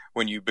adjustment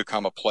when you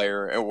become a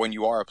player, or when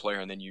you are a player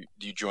and then you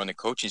join the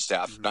coaching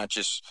staff. Not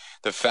just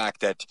the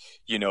fact that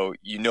you know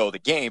the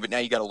game, but now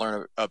you got to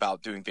learn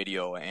about doing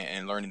video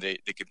and learning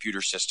the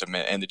computer system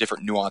and the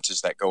different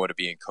nuances that go into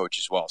being coach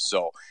as well.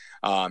 So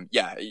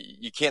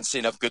you can't say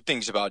enough good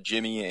things about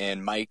Jimmy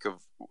and Mike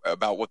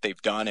about what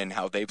they've done and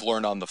how they've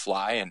learned on the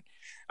fly. And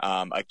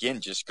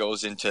again, just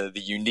goes into the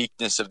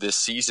uniqueness of this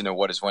season and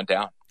what has went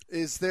down.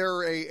 Is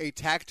there a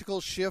tactical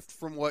shift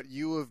from what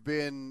you have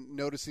been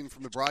noticing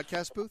from the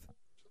broadcast booth?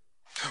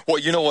 Well,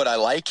 you know what I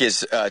like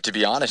is, to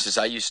be honest, is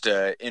I used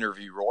to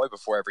interview Roy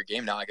before every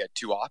game. Now I got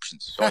two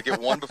options. So I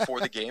get one before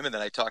the game, and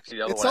then I talk to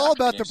the other one. It's all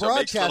about the the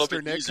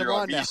broadcaster, Nick. Come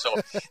on now.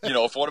 So,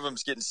 if one of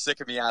them's getting sick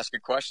of me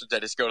asking questions, I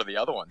just go to the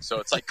other one. So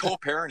it's like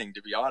co-parenting,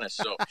 to be honest.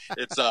 So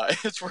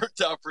it's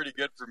worked out pretty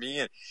good for me.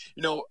 And,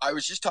 I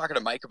was just talking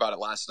to Mike about it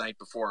last night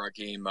before our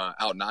game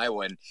out in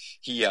Iowa, and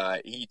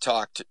he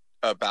talked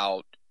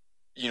about,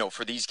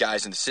 for these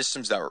guys and the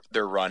systems that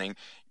they're running,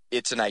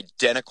 it's an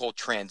identical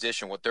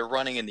transition. What they're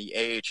running in the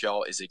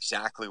AHL is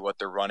exactly what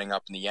they're running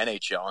up in the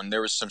NHL. And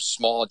there was some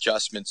small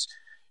adjustments,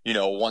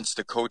 once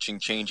the coaching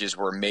changes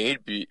were made,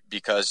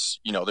 because,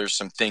 there's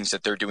some things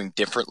that they're doing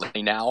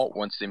differently now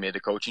once they made the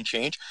coaching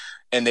change,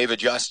 and they've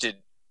adjusted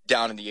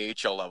down in the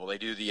AHL level. They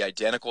do the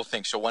identical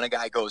thing. So when a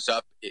guy goes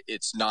up,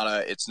 it's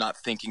not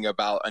thinking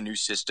about a new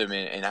system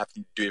and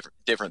having to do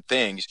different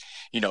things.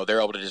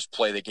 They're able to just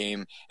play the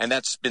game. And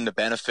that's been the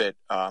benefit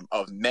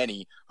of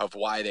many of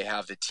why they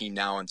have the team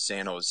now in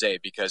San Jose,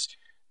 because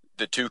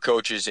the two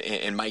coaches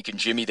in Mike and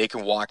Jimmy, they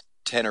can walk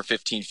 10 or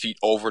 15 feet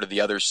over to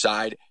the other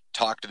side,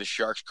 talk to the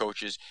Sharks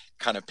coaches,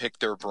 kind of pick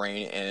their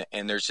brain.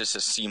 And there's just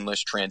a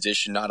seamless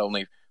transition, not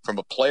only from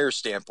a player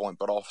standpoint,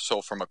 but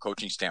also from a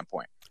coaching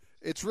standpoint.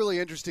 It's really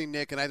interesting,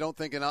 Nick, and I don't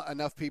think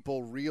enough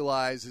people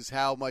realize is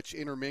how much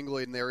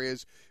intermingling there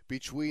is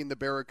between the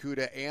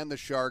Barracuda and the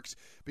Sharks,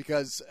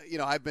 because,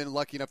 I've been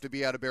lucky enough to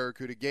be out of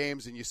Barracuda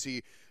games, and you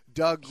see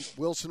Doug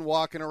Wilson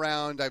walking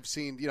around. I've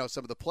seen,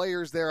 some of the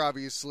players there,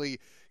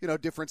 obviously,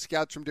 different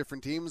scouts from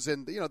different teams,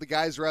 and, the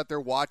guys are out there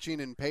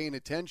watching and paying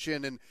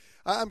attention. And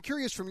I'm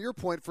curious from your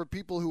point, for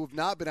people who have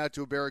not been out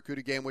to a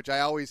Barracuda game, which I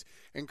always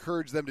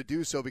encourage them to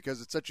do so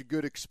because it's such a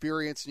good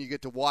experience and you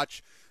get to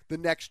watch the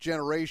next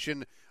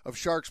generation of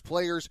Sharks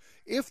players.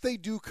 If they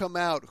do come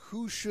out,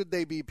 who should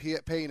they be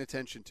paying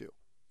attention to?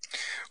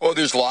 Well,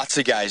 there's lots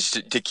of guys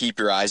to keep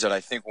your eyes on.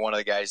 I think one of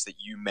the guys that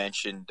you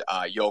mentioned,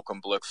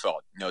 Joachim Blichfeld,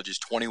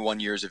 just 21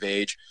 years of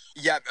age.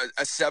 Yeah,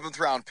 a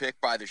seventh-round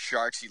pick by the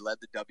Sharks. He led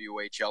the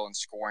WHL in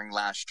scoring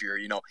last year.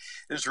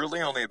 There's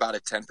really only about a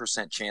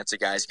 10% chance a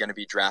guy's going to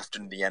be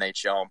drafted in the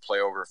NHL and play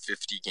over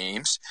 50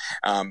 games.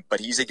 But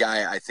he's a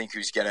guy, I think,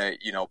 who's going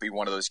to, be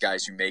one of those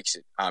guys who makes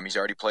it. He's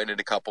already played in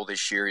a couple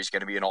this year. He's going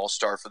to be an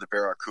all-star for the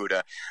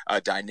Barracuda,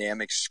 a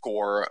dynamic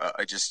scorer,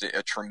 just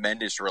a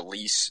tremendous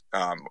release.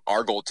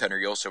 Our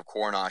goaltender, Josef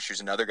Kornosh,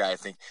 who's another guy I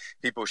think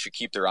people should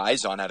keep their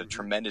eyes on, had a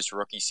tremendous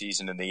rookie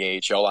season in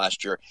the AHL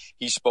last year.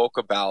 He spoke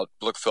about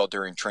Blichfeld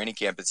during training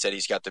camp and said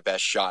he's got the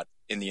best shot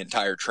in the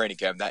entire training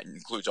camp. That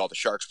includes all the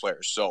Sharks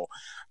players. So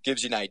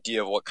gives you an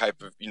idea of what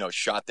type of,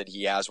 shot that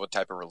he has, what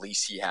type of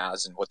release he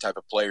has, and what type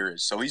of player he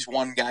is. So he's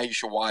one guy you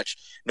should watch.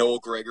 Noah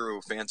Gregor,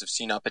 who fans have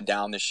seen up and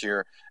down this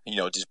year,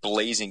 just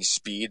blazing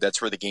speed.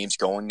 That's where the game's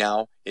going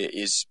now. It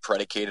is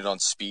predicated on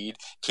speed.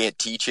 Can't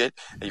teach it.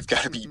 You've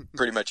got to be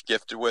pretty much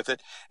gifted with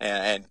it.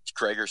 And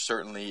Gregor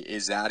certainly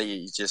is that.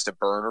 He's just a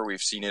burner. We've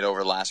seen it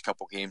over the last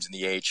couple games in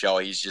the AHL.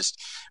 He's just,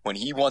 when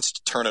he wants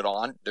to turn it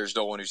on, there's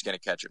no one who's going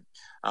to catch him.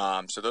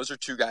 So those are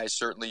two guys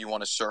certainly you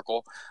want to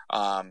circle.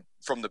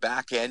 From the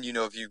back end,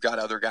 if you've got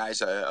other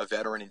guys, a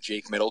veteran in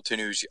Jake Middleton,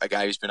 who's a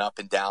guy who's been up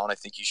and down, I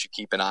think you should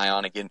keep an eye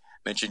on. Again,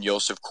 mentioned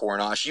Josef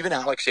Kornosh, even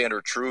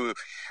Alexander True,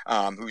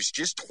 who's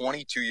just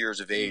 22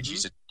 years of age.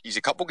 Mm-hmm. He's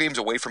a couple games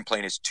away from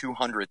playing his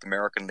 200th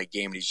American League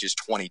game, and he's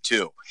just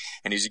 22.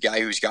 And he's a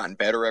guy who's gotten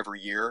better every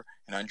year,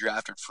 an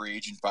undrafted free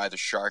agent by the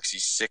Sharks.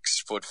 He's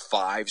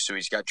 6'5", so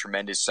he's got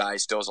tremendous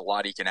size. Still has a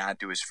lot he can add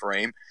to his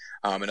frame.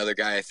 Another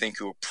guy I think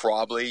who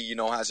probably,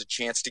 has a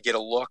chance to get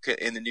a look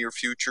in the near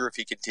future if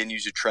he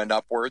continues to trend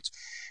upwards.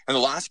 And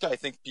the last guy I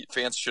think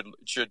fans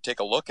should take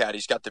a look at,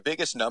 he's got the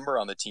biggest number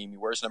on the team. He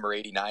wears number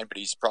 89, but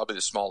he's probably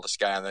the smallest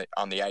guy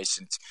on the ice.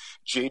 It's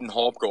Jaden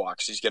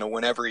Holmgawaks. He's going to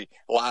win every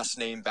last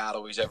name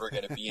battle he's ever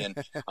going to be in.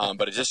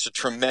 But it's just a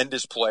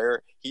tremendous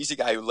player. He's a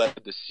guy who led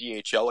the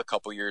CHL a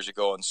couple years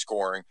ago in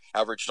scoring,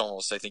 averaged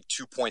almost, I think,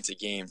 2 points a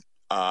game.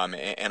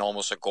 And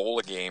almost a goal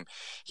a game.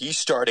 He's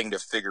starting to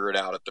figure it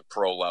out at the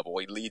pro level.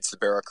 He leads the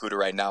Barracuda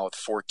right now with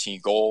 14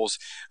 goals.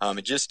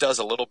 It just does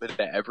a little bit of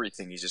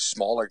everything. He's a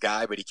smaller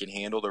guy, but he can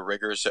handle the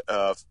rigors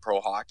of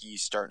pro hockey.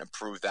 He's starting to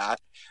prove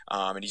that.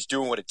 And he's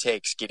doing what it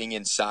takes, getting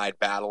inside,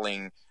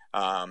 battling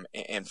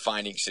and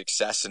finding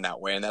success in that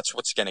way. And that's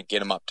what's going to get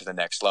them up to the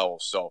next level.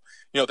 So,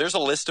 there's a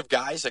list of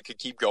guys that could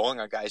keep going,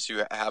 guys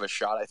who have a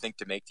shot, I think,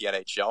 to make the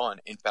NHL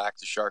and impact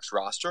the Sharks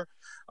roster.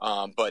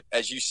 But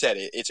as you said,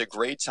 it's a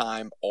great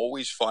time,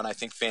 always fun. I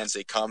think fans,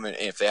 they come, and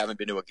if they haven't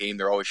been to a game,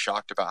 they're always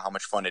shocked about how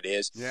much fun it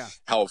is,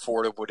 how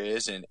affordable it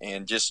is,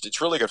 and just it's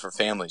really good for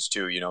families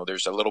too.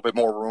 There's a little bit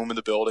more room in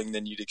the building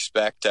than you'd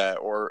expect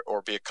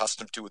or be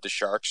accustomed to with the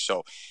Sharks,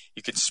 so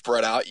you can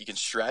spread out, you can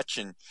stretch,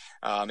 and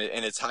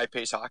it's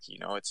high-paced hockey.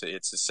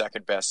 It's the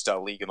second best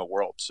league in the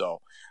world,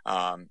 so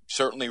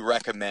certainly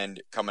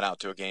recommend coming out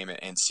to a game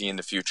and seeing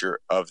the future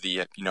of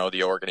the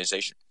the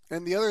organization.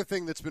 And the other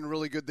thing that's been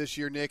really good this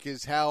year, Nick,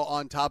 is how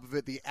on top of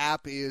it the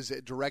app is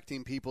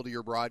directing people to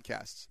your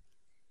broadcasts.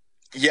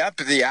 Yep,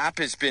 the app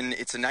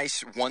it's a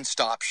nice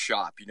one-stop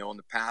shop. In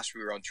the past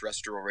we were on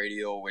terrestrial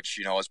radio, which,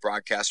 as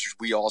broadcasters,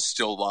 we all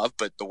still love,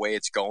 but the way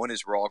it's going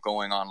is we're all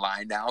going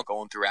online now,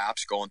 going through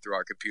apps, going through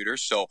our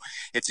computers. So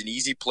it's an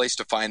easy place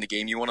to find the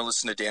game. You want to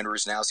listen to Dan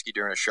Rusnowski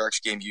during a Sharks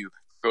game, you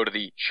go to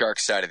the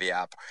Sharks side of the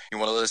app. You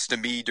want to listen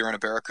to me during a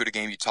Barracuda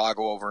game, you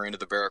toggle over into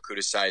the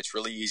Barracuda side. It's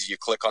really easy. You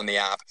click on the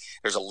app.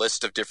 There's a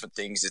list of different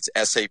things. It's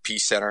SAP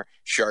Center,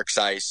 Sharks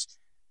Ice,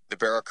 the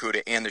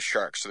Barracuda, and the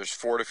Sharks. So there's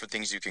 4 different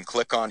things you can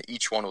click on.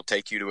 Each one will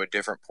take you to a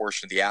different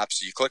portion of the app.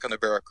 So you click on the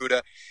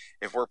Barracuda.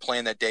 If we're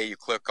playing that day, you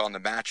click on the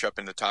matchup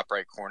in the top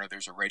right corner.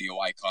 There's a radio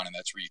icon, and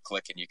that's where you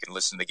click and you can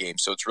listen to the game.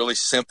 So it's really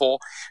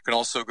simple. You can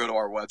also go to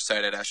our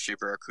website at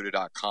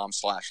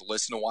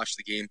sjbarracuda.com/listen to watch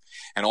the game.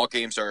 And all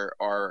games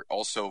are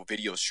also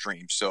video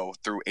streamed. So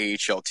through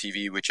AHL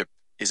TV, which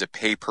is a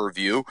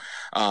pay-per-view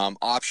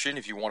option.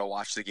 If you want to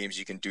watch the games,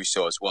 you can do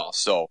so as well.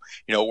 So,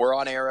 we're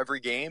on air every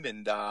game,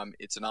 and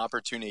it's an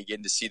opportunity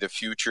again to see the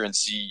future and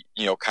see,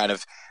 kind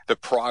of the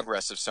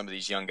progress of some of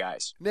these young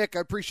guys. Nick,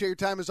 I appreciate your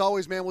time as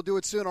always, man. We'll do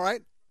it soon, all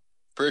right?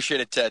 Appreciate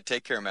it, Ted.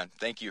 Take care, man.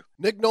 Thank you.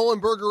 Nick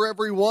Nolenberger,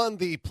 everyone,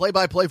 the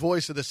play-by-play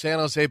voice of the San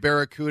Jose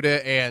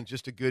Barracuda, and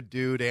just a good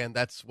dude, and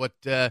that's what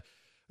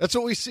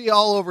we see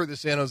all over the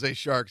San Jose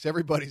Sharks.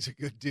 Everybody's a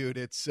good dude.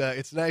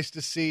 It's nice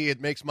to see. It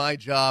makes my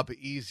job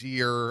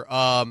easier.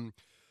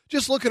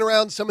 Just looking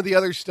around some of the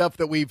other stuff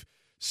that we've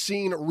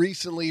seen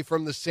recently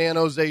from the San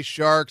Jose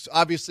Sharks.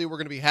 Obviously, we're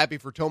going to be happy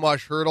for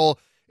Tomas Hertl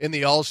in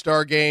the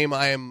All-Star game.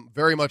 I am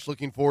very much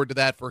looking forward to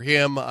that for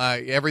him.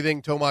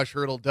 Everything Tomas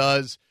Hertl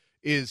does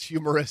is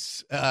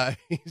humorous.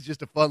 He's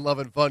just a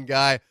fun-loving, fun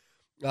guy.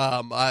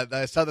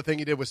 I saw the thing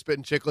he did with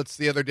Spittin' Chicklets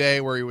the other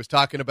day where he was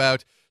talking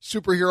about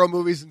superhero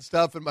movies and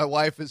stuff, and my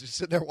wife is just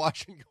sitting there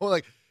watching going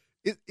like,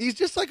 he's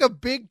just like a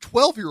big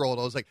 12-year-old.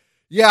 I was like,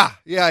 yeah,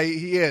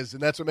 he is,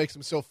 and that's what makes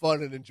him so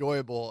fun and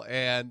enjoyable,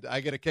 and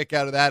I get a kick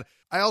out of that.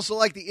 I also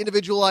like the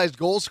individualized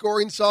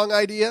goal-scoring song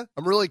idea.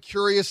 I'm really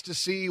curious to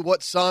see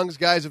what songs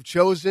guys have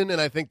chosen, and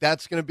I think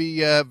that's going to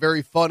be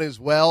very fun as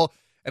well.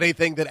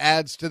 Anything that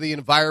adds to the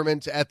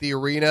environment at the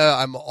arena,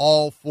 I'm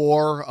all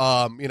for.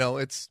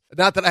 It's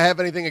not that I have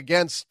anything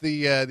against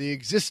the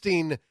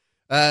existing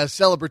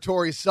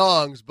celebratory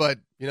songs, but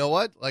you know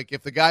what? Like,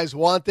 if the guys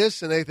want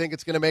this and they think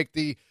it's going to make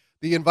the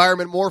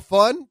environment more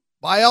fun,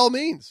 by all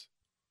means.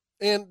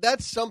 And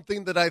that's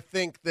something that I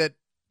think that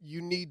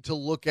you need to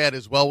look at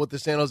as well with the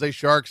San Jose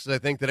Sharks. I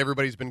think that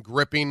everybody's been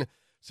gripping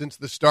since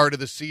the start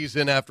of the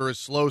season after a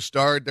slow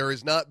start. There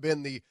has not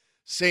been the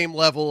same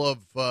level of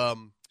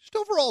just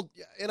overall,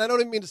 and I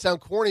don't even mean to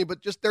sound corny, but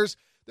just there's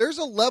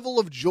a level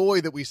of joy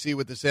that we see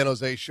with the San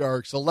Jose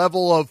Sharks, a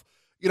level of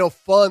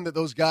fun that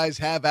those guys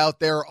have out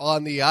there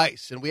on the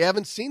ice. And we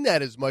haven't seen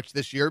that as much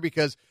this year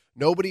because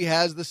nobody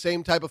has the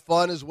same type of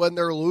fun as when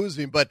they're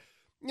losing. But,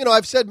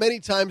 I've said many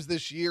times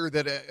this year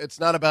that it's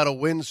not about a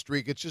win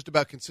streak. It's just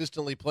about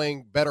consistently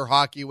playing better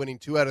hockey, winning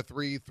 2 out of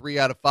 3, 3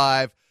 out of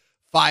 5,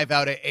 5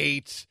 out of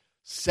 8,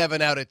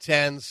 7 out of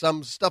 10,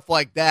 some stuff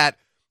like that,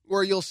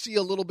 where you'll see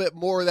a little bit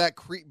more of that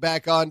creep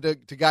back onto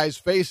guys'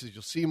 faces.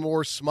 You'll see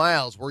more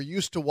smiles. We're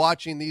used to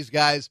watching these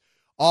guys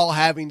all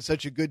having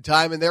such a good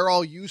time, and they're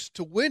all used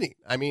to winning.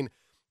 I mean,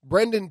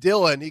 Brendan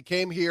Dillon, he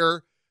came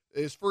here,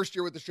 his first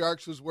year with the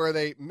Sharks was where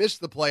they missed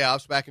the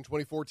playoffs back in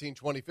 2014,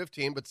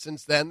 2015, but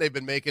since then they've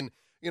been making,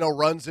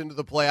 runs into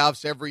the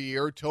playoffs every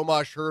year.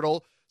 Tomas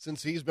Hertl,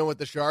 since he's been with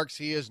the Sharks,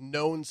 he has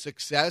known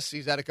success.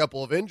 He's had a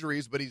couple of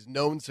injuries, but he's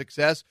known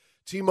success.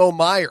 Timo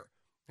Meier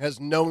has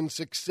known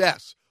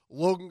success.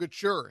 Logan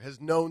Couture has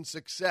known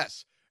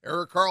success.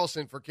 Erik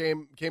Karlsson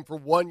came for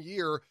 1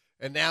 year,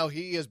 and now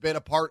he has been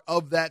a part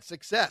of that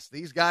success.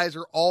 These guys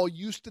are all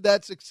used to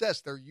that success.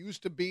 They're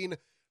used to being,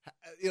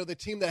 the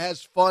team that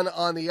has fun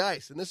on the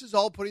ice, and this is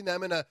all putting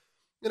them in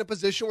a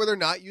position where they're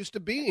not used to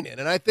being in.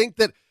 And I think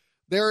that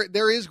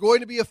there is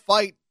going to be a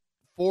fight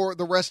for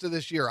the rest of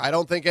this year. I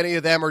don't think any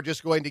of them are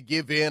just going to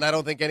give in. I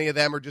don't think any of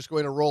them are just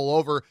going to roll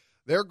over.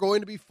 They're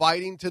going to be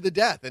fighting to the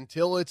death.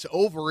 Until it's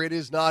over, it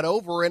is not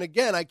over. And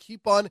again, I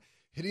keep on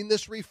hitting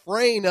this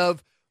refrain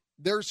of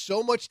there's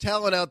so much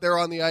talent out there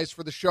on the ice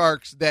for the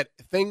Sharks that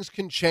things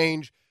can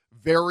change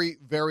very,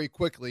 very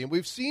quickly. And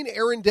we've seen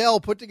Aaron Dell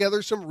put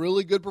together some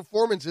really good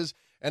performances,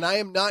 and I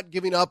am not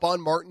giving up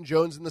on Martin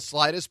Jones in the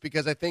slightest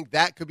because I think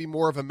that could be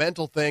more of a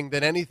mental thing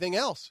than anything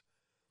else.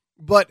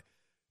 But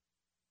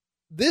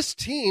this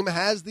team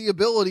has the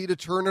ability to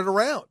turn it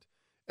around.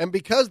 And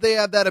because they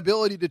have that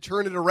ability to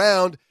turn it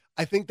around,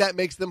 I think that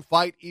makes them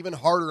fight even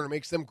harder and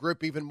makes them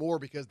grip even more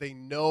because they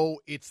know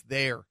it's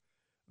there.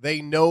 They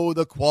know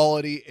the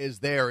quality is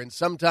there. And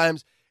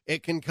sometimes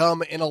it can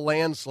come in a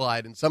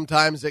landslide, and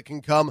sometimes it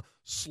can come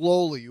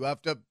slowly. You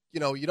have to,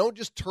 you don't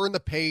just turn the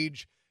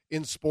page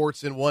in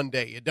sports in one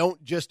day. You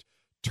don't just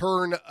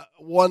turn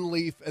one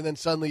leaf and then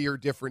suddenly you're a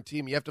different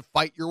team. You have to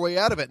fight your way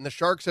out of it. And the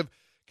Sharks have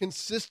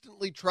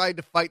consistently tried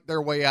to fight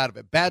their way out of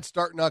it. Bad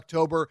start in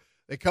October.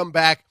 They come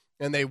back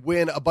and they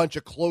win a bunch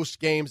of close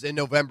games in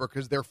November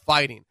because they're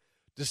fighting.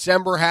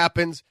 December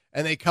happens,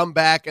 and they come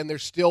back, and they're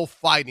still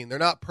fighting. They're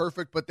not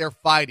perfect, but they're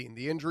fighting.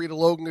 The injury to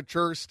Logan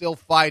Couture is still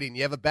fighting.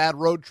 You have a bad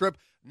road trip.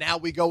 Now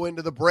we go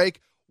into the break.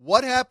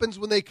 What happens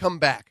when they come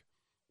back?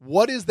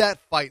 What is that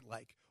fight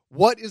like?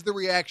 What is the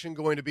reaction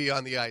going to be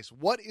on the ice?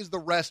 What is the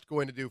rest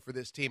going to do for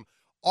this team?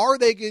 Are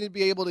they going to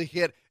be able to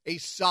hit a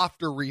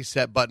softer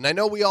reset button? I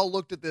know we all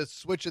looked at the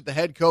switch at the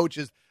head coach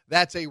as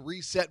that's a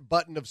reset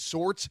button of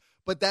sorts,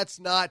 but that's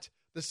not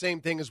the same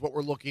thing as what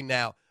we're looking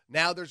now.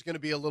 Now there's going to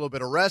be a little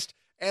bit of rest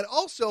and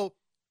also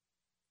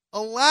a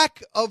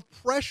lack of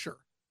pressure.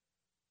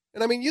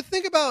 And I mean, you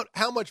think about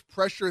how much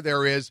pressure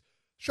there is.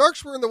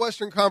 Sharks were in the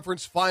Western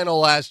Conference Final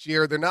last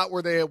year. They're not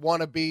where they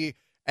want to be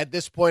at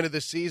this point of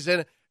the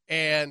season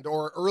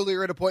or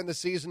earlier at a point in the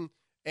season,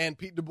 and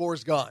Pete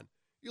DeBoer's gone.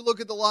 You look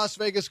at the Las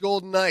Vegas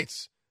Golden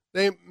Knights.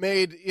 They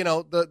made,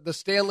 the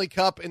Stanley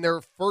Cup in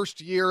their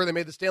first year. They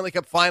made the Stanley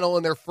Cup Final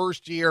in their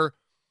first year.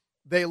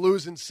 They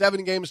lose in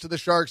 7 games to the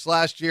Sharks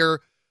last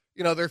year.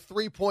 They're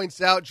 3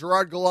 points out.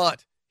 Gerard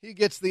Gallant, he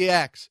gets the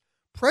axe.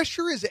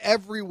 Pressure is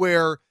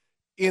everywhere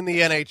in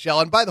the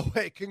NHL. And by the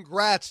way,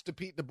 congrats to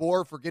Pete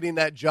DeBoer for getting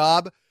that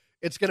job.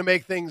 It's going to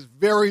make things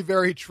very,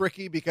 very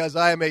tricky because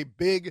I am a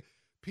big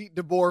Pete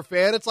DeBoer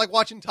fan. It's like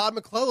watching Todd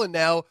McClellan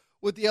now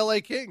with the LA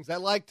Kings. I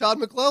like Todd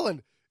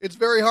McClellan. It's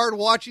very hard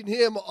watching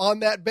him on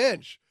that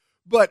bench.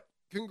 But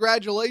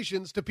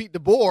congratulations to Pete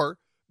DeBoer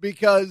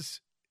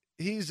because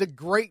he's a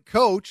great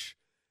coach.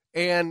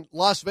 And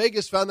Las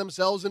Vegas found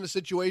themselves in a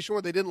situation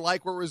where they didn't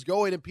like where it was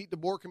going, and Pete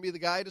DeBoer can be the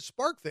guy to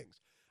spark things.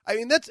 I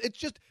mean,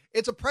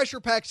 it's a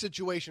pressure-packed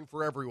situation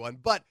for everyone.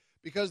 But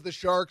because the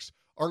Sharks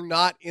are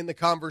not in the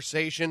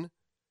conversation,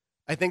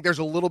 I think there's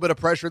a little bit of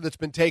pressure that's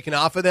been taken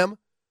off of them.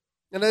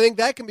 And I think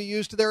that can be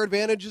used to their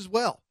advantage as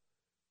well.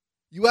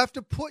 You have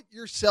to put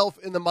yourself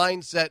in the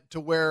mindset to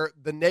where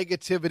the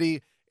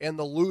negativity and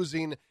the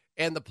losing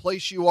and the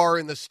place you are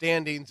in the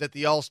standings at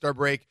the All-Star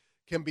break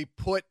can be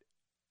put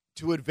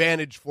to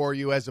advantage for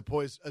you as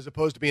opposed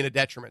to being a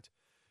detriment.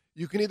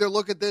 You can either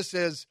look at this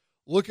as,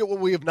 look at what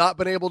we have not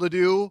been able to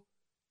do,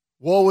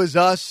 woe is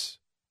us,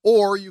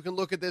 or you can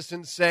look at this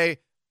and say,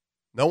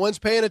 no one's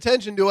paying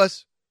attention to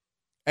us.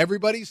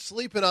 Everybody's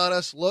sleeping on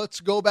us.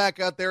 Let's go back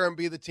out there and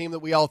be the team that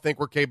we all think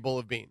we're capable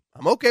of being.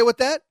 I'm okay with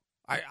that.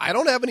 I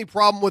don't have any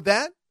problem with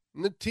that.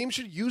 And the team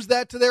should use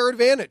that to their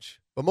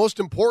advantage. But most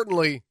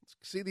importantly, let's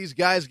see these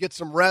guys get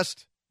some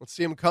rest. Let's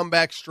see them come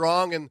back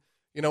strong. And,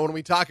 when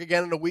we talk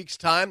again in a week's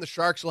time, the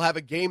Sharks will have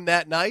a game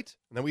that night.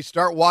 And then we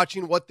start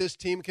watching what this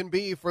team can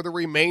be for the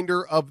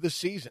remainder of the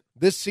season.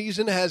 This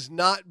season has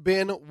not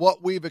been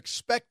what we've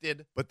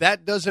expected, but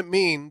that doesn't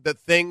mean that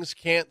things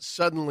can't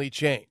suddenly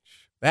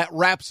change. That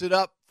wraps it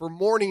up for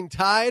Morning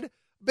Tide.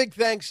 Big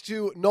thanks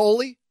to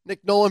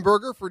Nick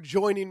Nolenberger, for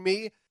joining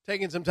me,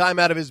 taking some time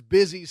out of his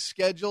busy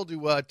schedule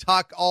to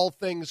talk all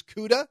things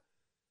CUDA.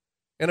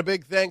 And a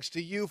big thanks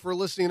to you for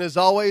listening as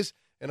always.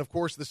 And, of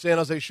course, the San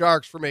Jose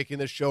Sharks for making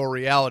this show a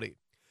reality.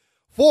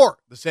 For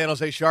the San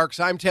Jose Sharks,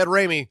 I'm Ted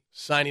Ramey,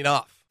 signing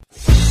off.